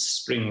rye and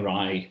spring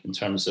rye in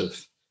terms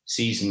of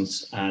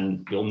seasons,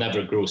 and we'll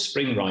never grow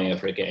spring rye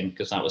ever again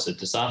because that was a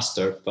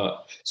disaster.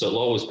 But so it'll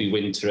always be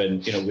winter,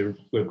 and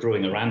we're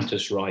growing a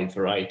Rantus rye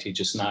variety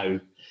just now.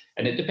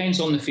 And it depends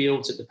on the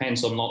fields, it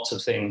depends on lots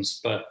of things,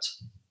 but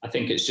I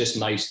think it's just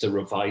nice to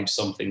revive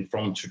something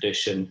from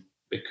tradition,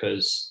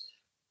 because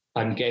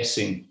I'm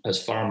guessing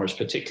as farmers,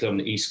 particularly on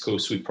the East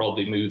Coast, we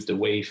probably moved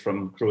away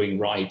from growing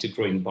rye to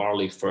growing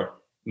barley for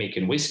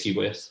making whiskey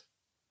with,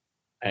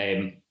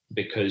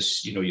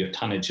 because, your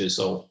tonnages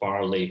of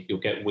barley, you'll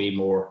get way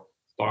more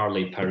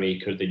barley per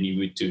acre than you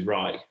would do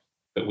rye.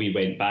 But we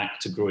went back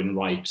to growing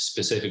rye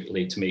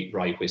specifically to make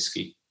rye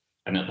whiskey.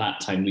 And at that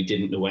time, we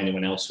didn't know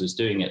anyone else was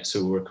doing it.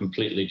 So we were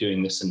completely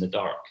doing this in the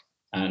dark.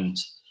 And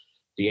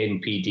the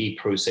NPD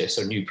process,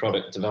 our new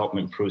product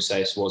development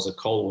process, was a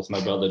call with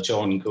my brother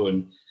John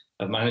going,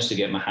 I've managed to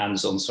get my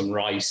hands on some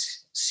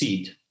rice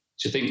seed.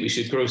 Do you think we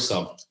should grow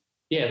some?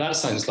 Yeah, that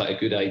sounds like a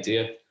good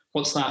idea.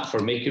 What's that for?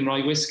 Making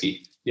rye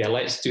whiskey? Yeah,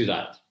 let's do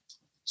that.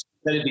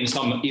 Instead of being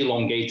some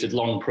elongated,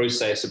 long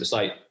process, it was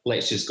like,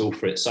 let's just go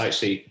for it. So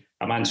actually,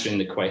 I'm answering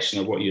the question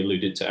of what you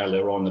alluded to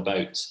earlier on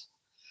about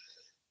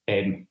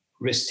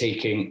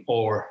risk-taking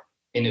or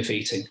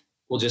innovating.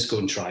 We'll just go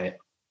and try it.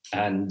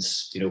 And,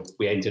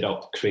 we ended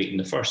up creating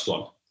the first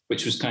one,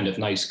 which was kind of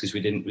nice because we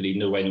didn't really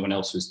know anyone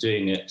else was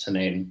doing it. And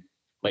then,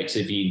 like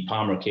Ian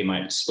Palmer came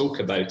out and spoke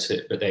about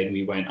it, but then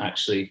we went,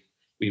 actually,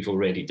 we've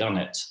already done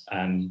it.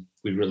 And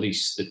we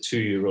released the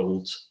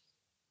 2-year-old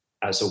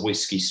as a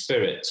whiskey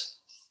spirit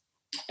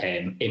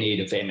in aid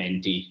of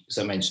MND. As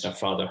I mentioned, our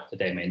father had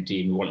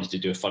MND, and we wanted to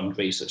do a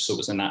fundraiser. So it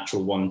was a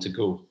natural one to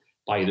go,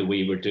 by the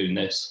way, we're doing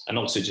this, and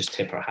also just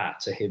tip our hat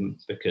to him,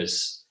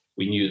 because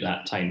we knew at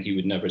that time he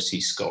would never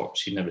see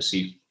Scotch, he'd never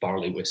see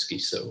barley whiskey.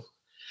 So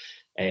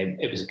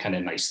it was a kind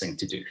of nice thing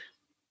to do.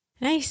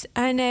 Nice.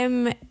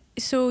 And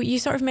so you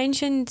sort of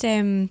mentioned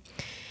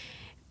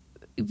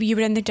you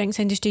were in the drinks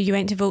industry, you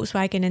went to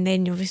Volkswagen, and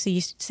then obviously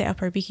you set up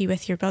Arbikie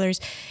with your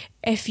brothers.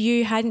 If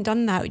you hadn't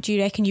done that, do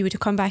you reckon you would have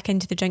come back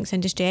into the drinks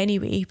industry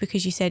anyway,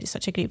 because you said it's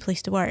such a great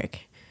place to work?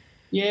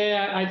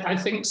 Yeah, I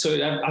think so.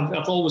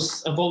 I've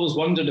always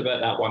wondered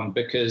about that one,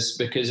 because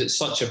it's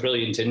such a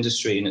brilliant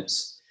industry, and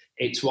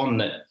it's one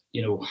that,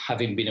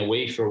 having been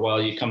away for a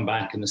while, you come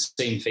back and the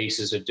same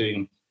faces are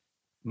doing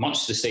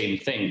much the same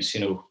things.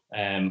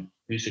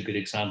 Who's a good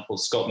example?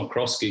 Scott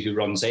McCroskey, who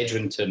runs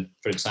Edrington,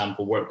 for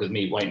example, worked with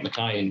me at White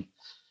Mackay, and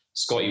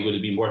Scotty would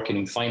have been working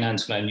in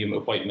finance when I knew him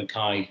at White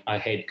Mackay.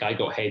 I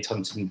got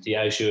headhunted in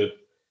Diageo,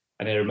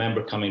 and I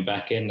remember coming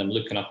back in and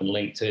looking up on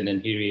LinkedIn,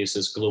 and here he is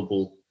as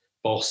global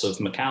boss of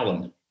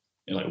Macallan.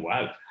 You're like,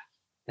 wow.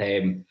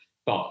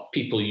 But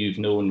people you've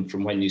known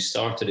from when you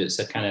started, it's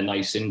a kind of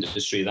nice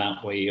industry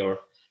that way. Or,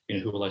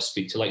 who will I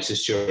speak to? Like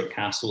Stuart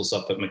Castles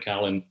up at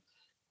Macallan,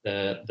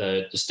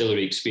 the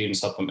distillery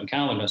experience up at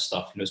Macallan and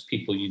stuff. It's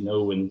people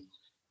and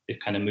they've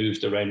kind of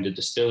moved around the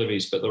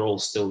distilleries, but they're all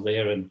still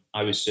there. And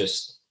I was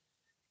just,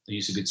 I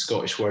use a good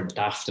Scottish word,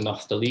 daft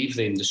enough to leave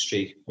the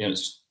industry.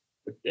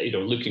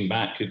 Looking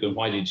back, you're going,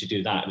 why did you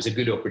do that? It was a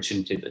good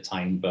opportunity at the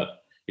time,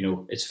 but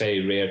it's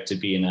very rare to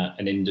be in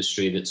an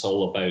industry that's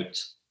all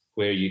about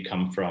where you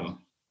come from,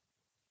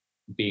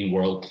 being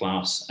world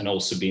class, and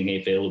also being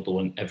available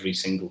in every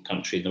single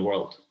country in the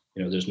world.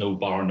 There's no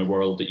bar in the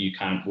world that you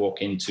can't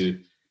walk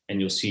into and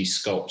you'll see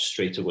Scotch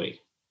straight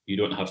away. You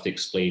don't have to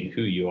explain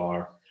who you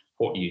are,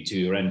 what you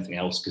do, or anything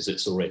else, because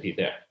it's already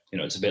there.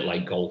 It's a bit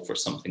like golf or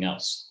something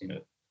else.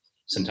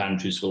 St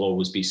Andrews will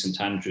always be St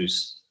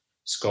Andrews.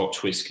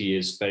 Scotch whisky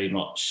is very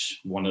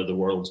much one of the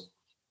world's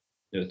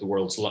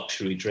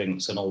luxury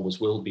drinks, and always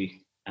will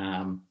be.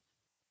 And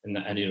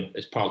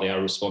it's partly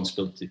our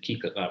responsibility to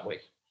keep it that way.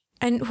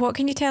 And what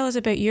can you tell us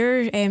about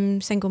your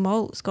single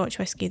malt Scotch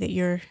whisky that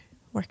you're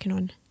working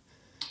on?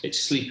 It's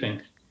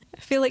sleeping. I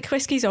feel like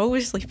whisky's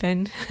always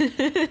sleeping.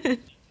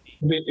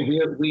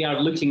 We are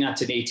looking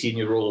at an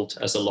 18-year-old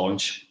as a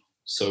launch.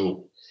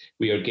 So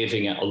we are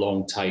giving it a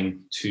long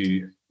time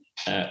to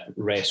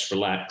rest,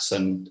 relax,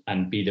 and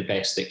be the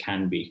best it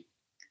can be.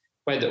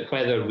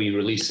 Whether we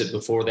release it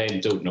before then,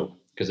 don't know,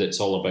 because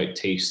it's all about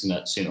taste, and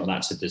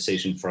that's a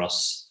decision for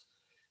us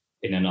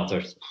in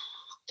another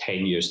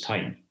 10 years'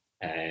 time.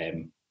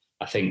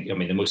 I think,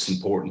 the most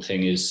important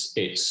thing is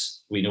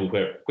we know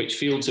which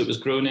fields it was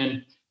grown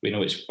in, we know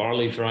which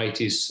barley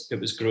varieties it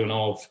was grown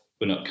of,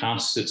 we know what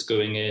casks it's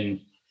going in.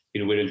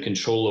 We're in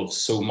control of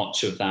so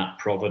much of that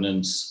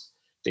provenance.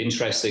 The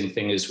interesting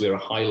thing is we're a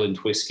Highland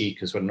whisky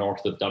because we're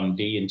north of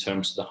Dundee in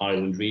terms of the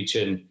Highland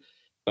region,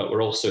 but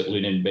we're also at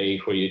Lunan Bay,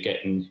 where you're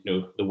getting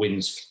the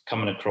winds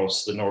coming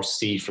across the North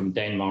Sea from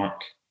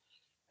Denmark,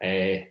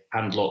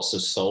 and lots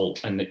of salt.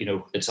 And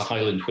it's a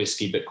Highland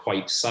whisky, but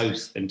quite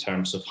south in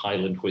terms of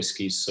Highland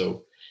whiskies.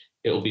 So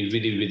it'll be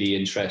really, really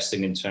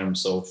interesting in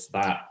terms of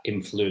that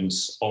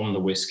influence on the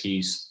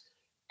whiskies.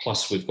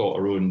 Plus, we've got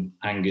our own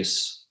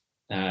Angus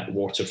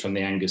water from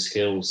the Angus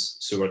Hills,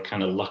 so we're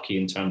kind of lucky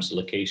in terms of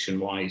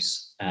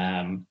location-wise.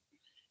 And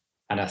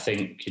I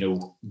think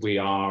we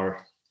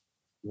are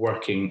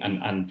working,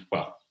 and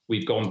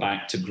we've gone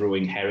back to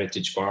growing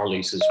heritage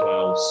barleys as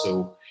well.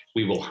 So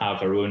we will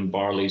have our own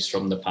barleys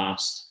from the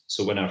past.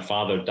 So when our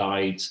father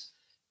died,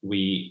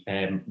 we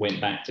went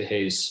back to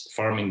his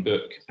farming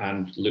book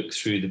and looked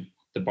through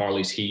the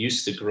barleys he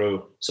used to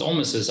grow. So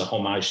almost as a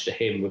homage to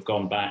him, we've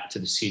gone back to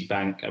the seed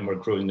bank and we're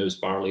growing those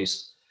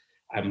barleys.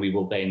 And we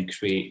will then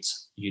create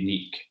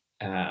unique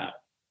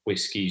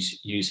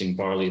whiskies using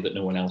barley that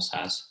no one else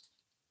has.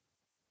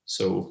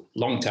 So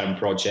long-term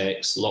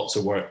projects, lots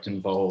of work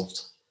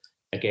involved.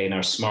 Again,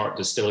 our smart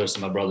distillers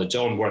and my brother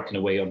John working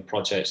away on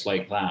projects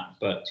like that.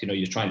 But,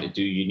 you're trying to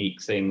do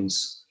unique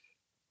things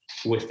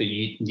with the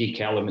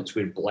unique elements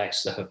we're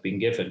blessed to have been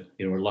given.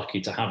 We're lucky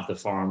to have the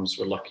farms.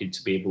 We're lucky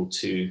to be able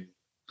to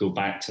go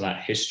back to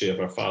that history of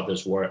our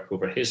father's work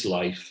over his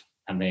life.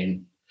 And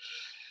then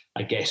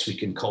I guess we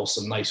can call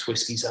some nice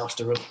whiskies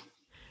after him.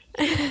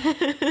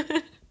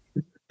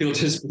 He'll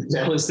just be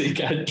jealous that he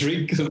can't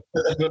drink.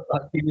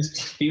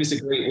 he was a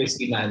great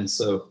whiskey man.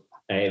 So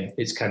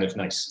it's kind of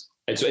nice.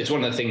 It's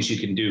one of the things you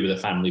can do with a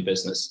family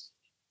business.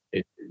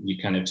 You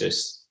kind of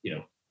just,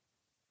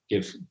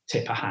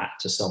 tip a hat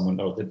to someone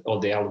or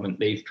the element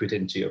they've put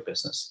into your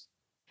business.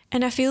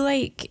 And I feel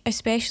like,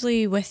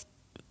 especially with,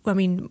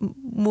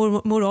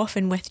 more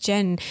often with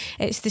gin,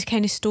 it's the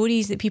kind of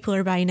stories that people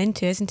are buying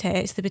into, isn't it?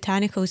 It's the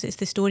botanicals, it's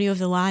the story of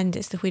the land,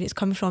 it's the where it's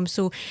come from.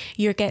 So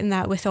you're getting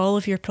that with all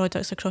of your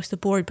products across the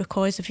board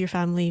because of your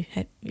family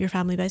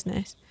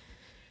business.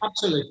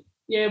 Absolutely.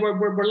 Yeah,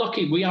 we're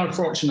lucky. We are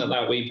fortunate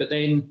that way. But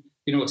then,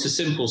 it's a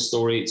simple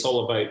story. It's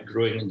all about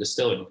growing and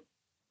distilling.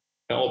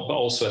 But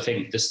also, I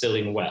think,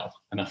 distilling well.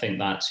 And I think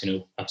that's,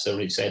 I've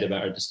already said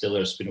about our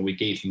distillers, we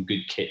gave them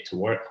good kit to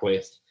work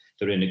with.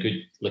 They're in a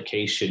good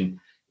location.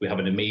 We have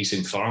an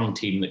amazing farm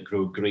team that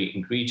grow great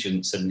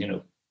ingredients,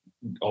 and,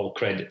 all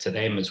credit to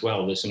them as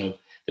well.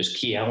 There's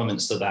key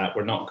elements to that.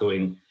 We're not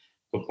going,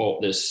 we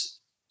bought this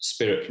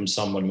spirit from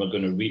someone, we're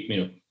going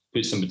to,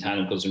 put some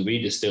botanicals and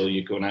redistill.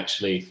 You're going,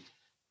 actually,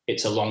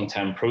 it's a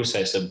long-term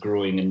process of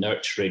growing and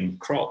nurturing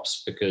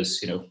crops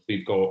because,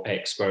 we've got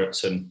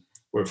experts, and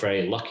we're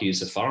very lucky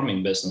as a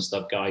farming business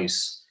to have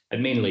guys,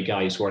 and mainly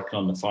guys working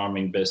on the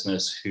farming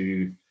business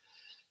who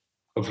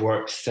have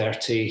worked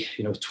 30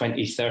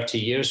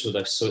 years with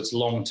us. So it's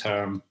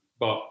long-term,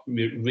 but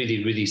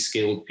really, really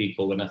skilled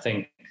people. And I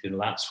think,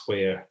 that's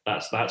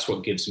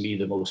what gives me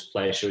the most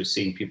pleasure, is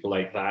seeing people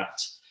like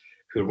that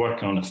who are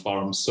working on a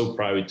farm, so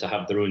proud to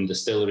have their own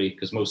distillery,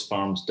 because most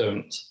farms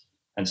don't.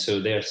 And so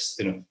they're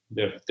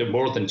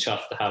more than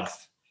chuffed to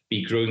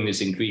be growing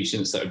these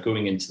ingredients that are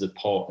going into the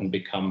pot and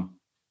become,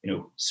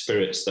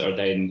 spirits that are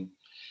then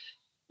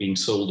being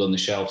sold on the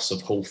shelves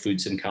of Whole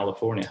Foods in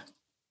California.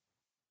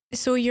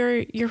 So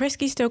your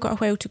whiskey's still got a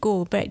while to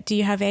go, but do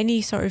you have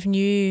any sort of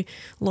new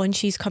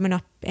launches coming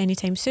up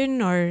anytime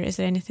soon, or is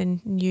there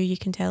anything new you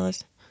can tell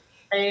us?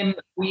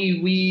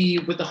 We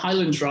with the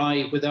Highland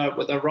Rye, with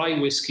our rye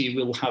whiskey,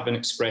 we'll have an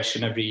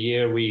expression every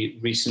year. We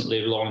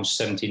recently launched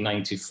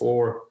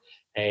 1794,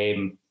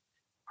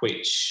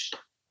 which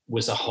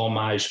was a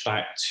homage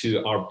back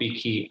to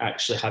Arbikie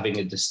actually having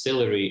a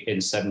distillery in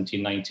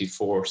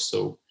 1794.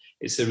 So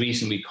it's the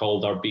reason we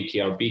called Arbikie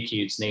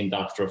Arbikie. It's named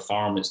after a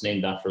farm. It's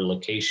named after a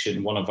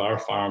location, one of our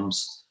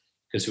farms,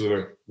 because we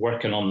were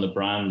working on the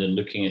brand and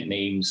looking at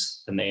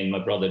names. And then my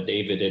brother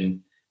David,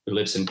 who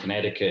lives in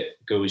Connecticut,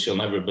 goes, "You'll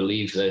never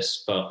believe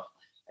this, but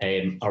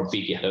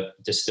Arbikie had a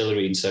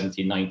distillery in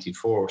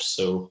 1794.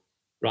 So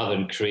rather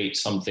than create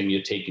something,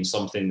 you're taking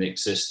something that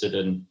existed,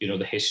 and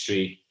the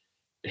history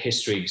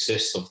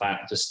exists of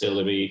that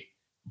distillery.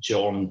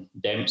 John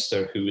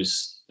Dempster, who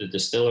was the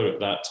distiller at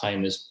that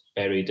time, is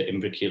buried at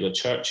Inverkeila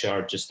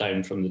churchyard just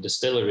down from the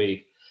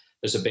distillery.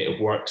 There's a bit of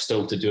work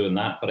still to do on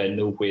that, but I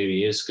know where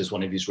he is because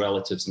one of his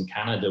relatives in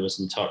Canada was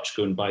in touch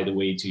going, "By the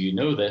way, do you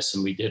know this?"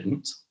 And we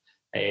didn't.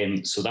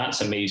 So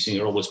that's amazing.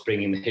 You're always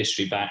bringing the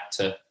history back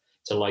to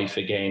life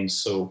again.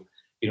 So,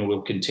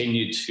 we'll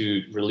continue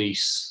to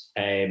release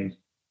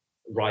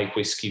rye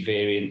whiskey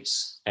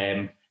variants.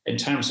 In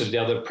terms of the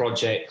other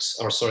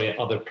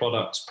other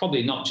products,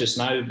 probably not just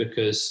now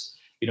because,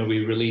 we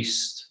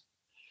released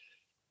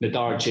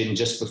Nadar Gin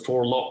just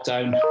before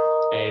lockdown,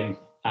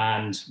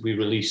 and we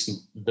released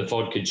the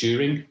vodka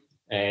during.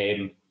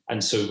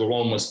 And so we're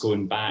almost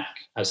going back,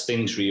 as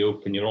things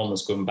reopen, you're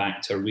almost going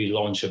back to a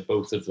relaunch of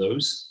both of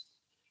those.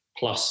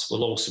 Plus,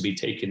 we'll also be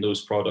taking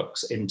those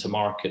products into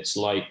markets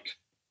like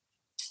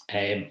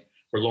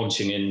we're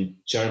launching in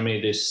Germany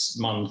this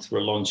month,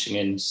 we're launching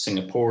in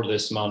Singapore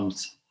this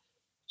month,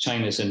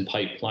 China's in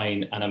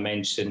pipeline, and I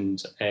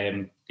mentioned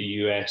the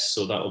US,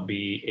 so that'll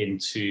be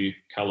into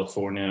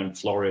California and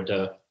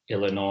Florida,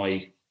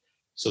 Illinois.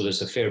 So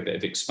there's a fair bit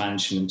of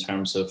expansion in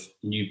terms of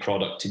new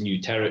product to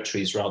new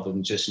territories rather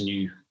than just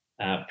new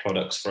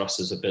products for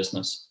us as a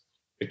business,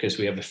 because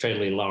we have a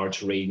fairly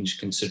large range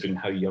considering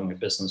how young a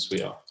business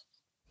we are.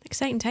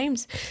 Exciting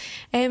times.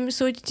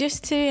 So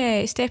just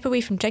to step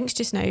away from drinks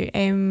just now,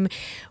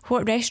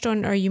 what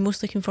restaurant are you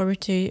most looking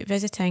forward to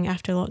visiting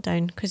after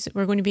lockdown? Because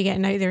we're going to be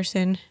getting out there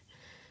soon.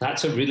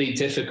 That's a really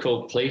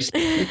difficult place.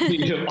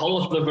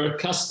 All of them are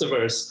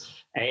customers.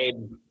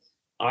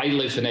 I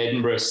live in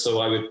Edinburgh, so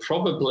I would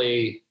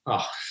probably,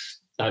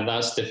 and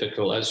that's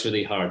difficult. That's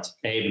really hard.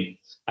 I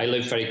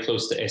live very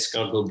close to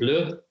Escargot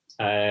Bleu.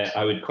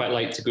 I would quite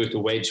like to go to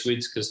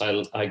Wedgwood because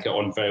I get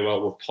on very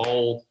well with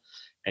Paul.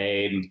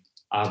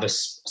 I have a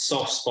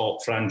soft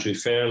spot for Andrew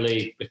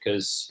Fairley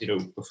because,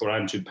 before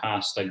Andrew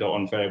passed, I got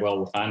on very well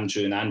with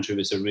Andrew, and Andrew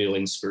was a real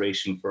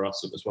inspiration for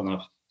us. It was one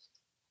of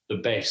the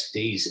best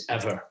days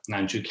ever. And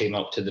Andrew came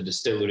up to the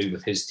distillery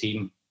with his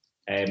team,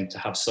 to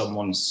have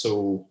someone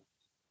so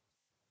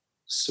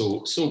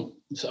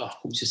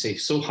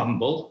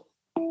humble,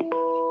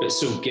 but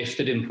so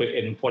gifted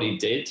in what he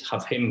did,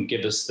 have him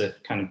give us the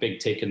kind of big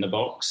tick in the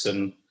box.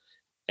 And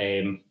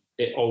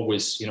it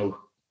always,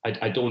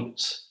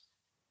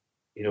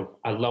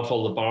 I love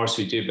all the bars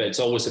we do, but it's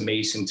always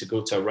amazing to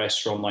go to a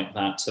restaurant like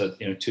that, a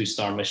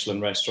 2-star Michelin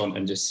restaurant,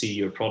 and just see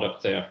your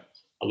product there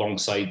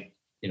alongside,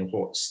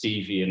 what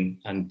Stevie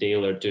and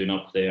Dale are doing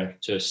up there.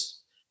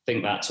 Just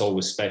think that's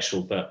always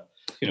special. But,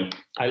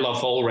 I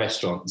love all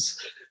restaurants.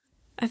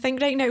 I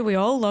think right now we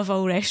all love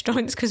all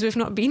restaurants because we've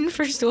not been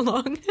for so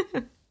long.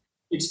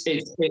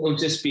 It'll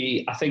just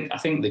be, I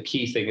think the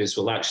key thing is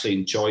we'll actually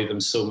enjoy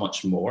them so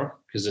much more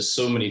because there's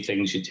so many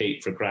things you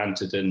take for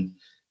granted. And,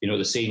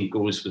 the same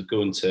goes with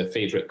going to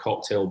favorite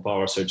cocktail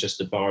bars or just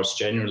the bars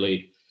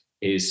generally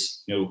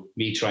is,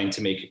 me trying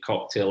to make a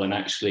cocktail and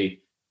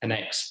actually an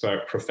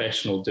expert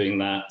professional doing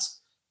that.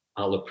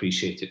 I'll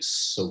appreciate it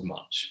so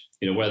much.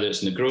 Whether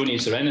it's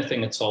Negronis or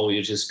anything at all,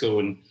 you're just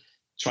going,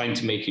 trying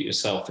to make it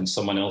yourself and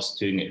someone else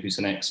doing it who's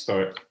an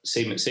expert.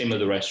 Same with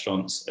the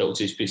restaurants. It'll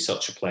just be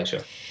such a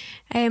pleasure.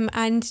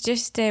 And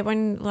just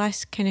one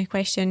last kind of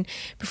question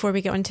before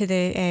we get onto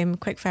the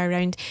quickfire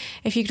round.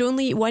 If you could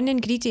only eat one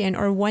ingredient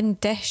or one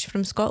dish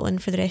from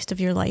Scotland for the rest of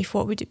your life,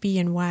 what would it be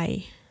and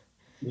why?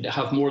 Would it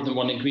have more than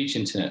one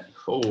ingredient in it?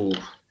 Oh.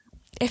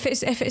 If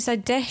it's a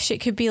dish, it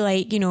could be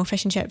like,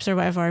 fish and chips or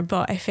whatever,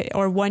 but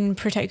or one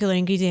particular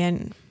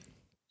ingredient.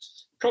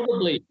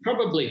 Probably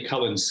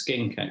Cullen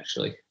skink,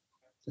 actually.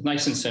 It's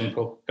nice and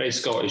simple, very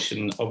Scottish,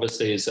 and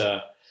obviously as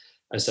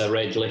a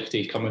red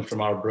lifty coming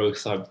from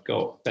Arbroath, I've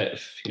got a bit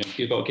of,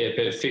 you've got to get a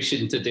bit of fish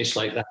into a dish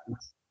like that.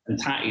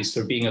 And tatties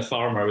for being a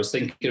farmer. I was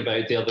thinking about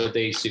it the other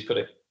day, so you've got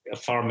a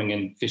farming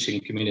and fishing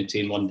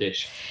community in one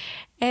dish.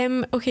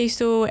 Okay,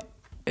 so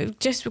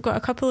we've got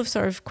a couple of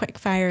sort of quick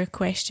fire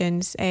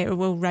questions,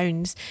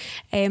 rounds.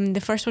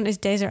 The first one is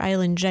desert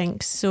island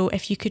drinks. So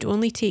if you could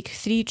only take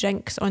 3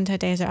 drinks onto a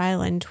desert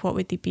island, what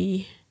would they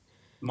be?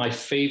 My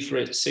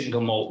favourite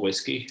single malt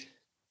whiskey.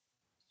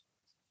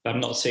 I'm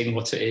not saying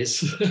what it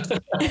is.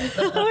 The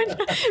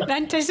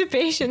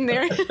anticipation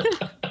there.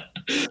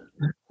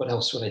 What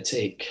else would I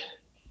take?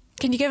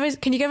 Can you give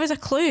us a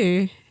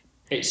clue?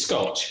 It's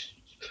Scotch.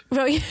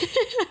 Well,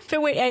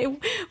 but wait,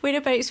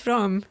 whereabouts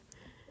from?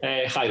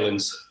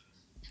 Highlands.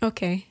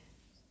 Okay.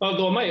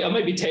 Although I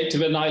might be tempted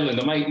to an island.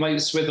 I might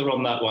swither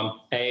on that one.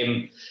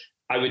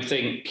 I would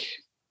think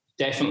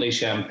definitely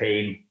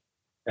champagne,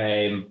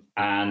 and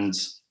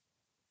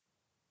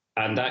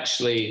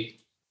actually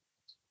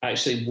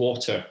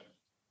water.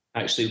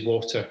 Actually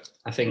water.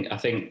 I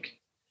think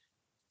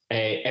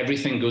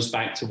everything goes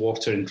back to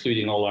water,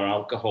 including all our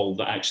alcohol.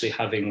 That actually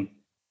having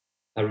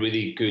a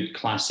really good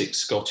classic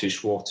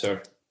Scottish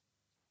water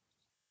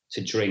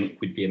to drink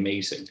would be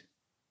amazing.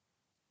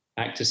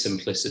 Back to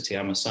simplicity.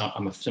 I'm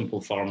a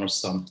simple farmer's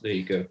son. There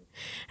you go.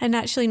 And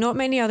actually, not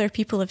many other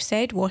people have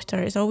said water.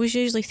 It's always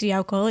usually 3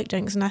 alcoholic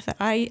drinks, and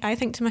I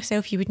think to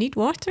myself, you would need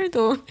water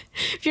though,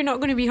 if you're not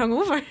going to be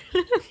hungover.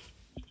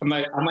 I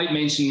might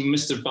mention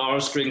Mr.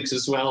 Barr's drinks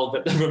as well,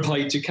 but never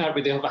mind. You can't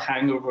really have a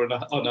hangover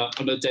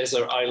on a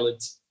desert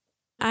island.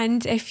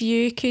 And if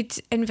you could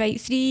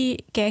invite 3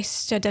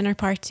 guests to a dinner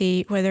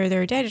party, whether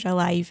they're dead or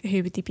alive,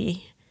 who would they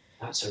be?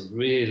 That's a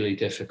really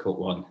difficult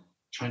one.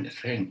 Trying to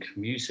think.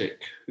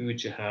 Music, who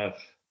would you have?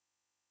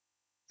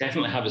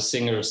 Definitely have a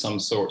singer of some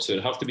sort. So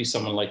it'd have to be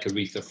someone like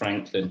Aretha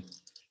Franklin.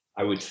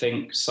 I would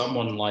think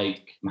someone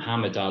like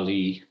Muhammad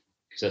Ali,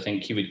 because I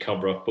think he would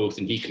cover up both,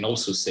 and he can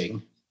also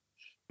sing.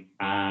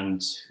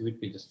 And who would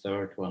be the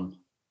third one?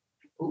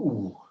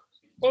 Oh,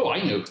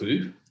 I know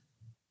who.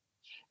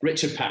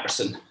 Richard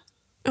Patterson.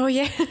 Oh,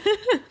 yeah.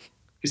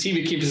 Because he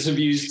would keep us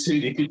amused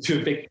too. They could do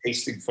a big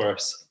tasting for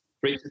us.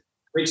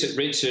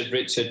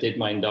 Richard did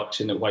my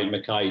induction at White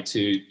Mackay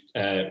to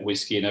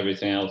whiskey and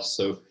everything else.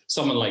 So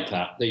someone like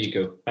that. There you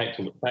go. Back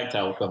to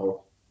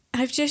alcohol.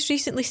 I've just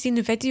recently seen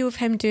the video of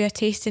him do a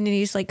tasting, and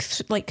he's like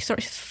sort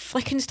of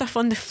flicking stuff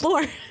on the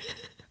floor.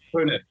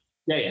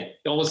 Yeah.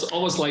 He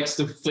always likes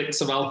to flick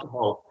some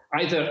alcohol.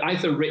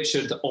 Either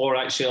Richard, or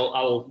actually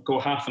I'll go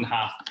half and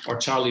half, or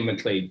Charlie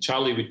McLean.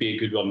 Charlie would be a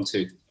good one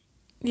too.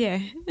 Yeah.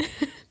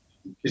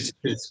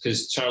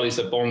 Because Charlie's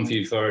a born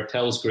viewer,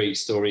 tells great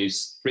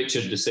stories.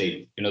 Richard the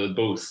same. They're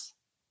both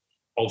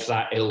of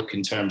that ilk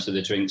in terms of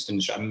the drinks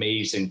industry.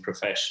 Amazing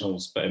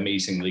professionals, but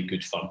amazingly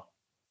good fun,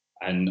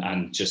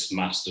 and just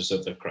masters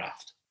of their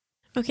craft.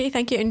 Okay,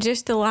 thank you. And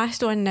just the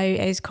last one now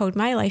is called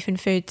My Life in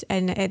Food,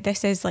 and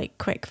this is like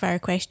quick fire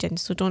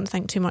questions, so don't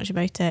think too much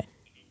about it.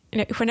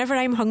 Whenever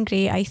I'm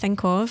hungry, I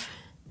think of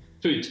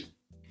food.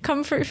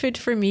 Comfort food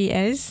for me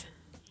is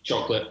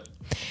chocolate.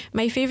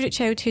 My favourite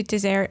childhood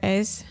dessert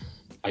is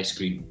ice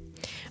cream.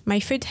 My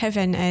food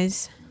heaven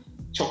is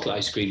chocolate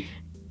ice cream.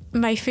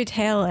 My food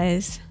hell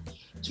is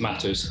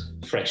tomatoes,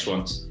 fresh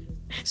ones.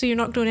 So you're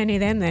not growing any of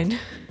them then?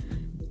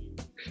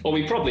 Well,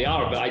 we probably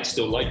are, but I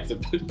still like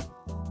them.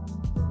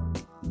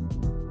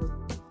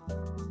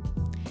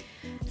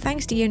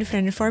 Thanks to Ian for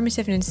an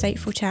informative and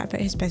insightful chat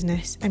about his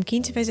business. I'm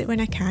keen to visit when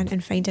I can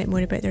and find out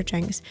more about their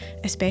drinks,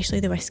 especially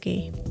the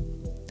whiskey.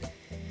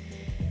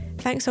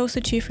 Thanks also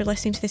to you for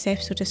listening to this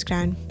episode of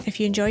Scran. If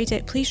you enjoyed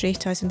it, please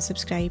rate us and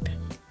subscribe.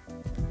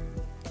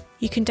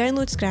 You can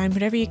download Scran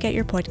wherever you get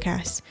your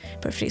podcasts,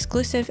 but for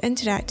exclusive,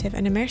 interactive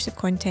and immersive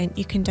content,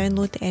 you can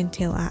download the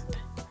Entail app.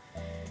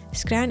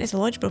 Scran is a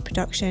Lodgebro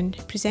production,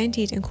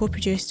 presented and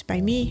co-produced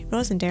by me,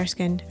 Rosalind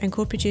Erskine, and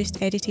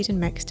co-produced, edited and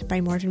mixed by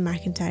Morven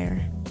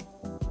McIntyre.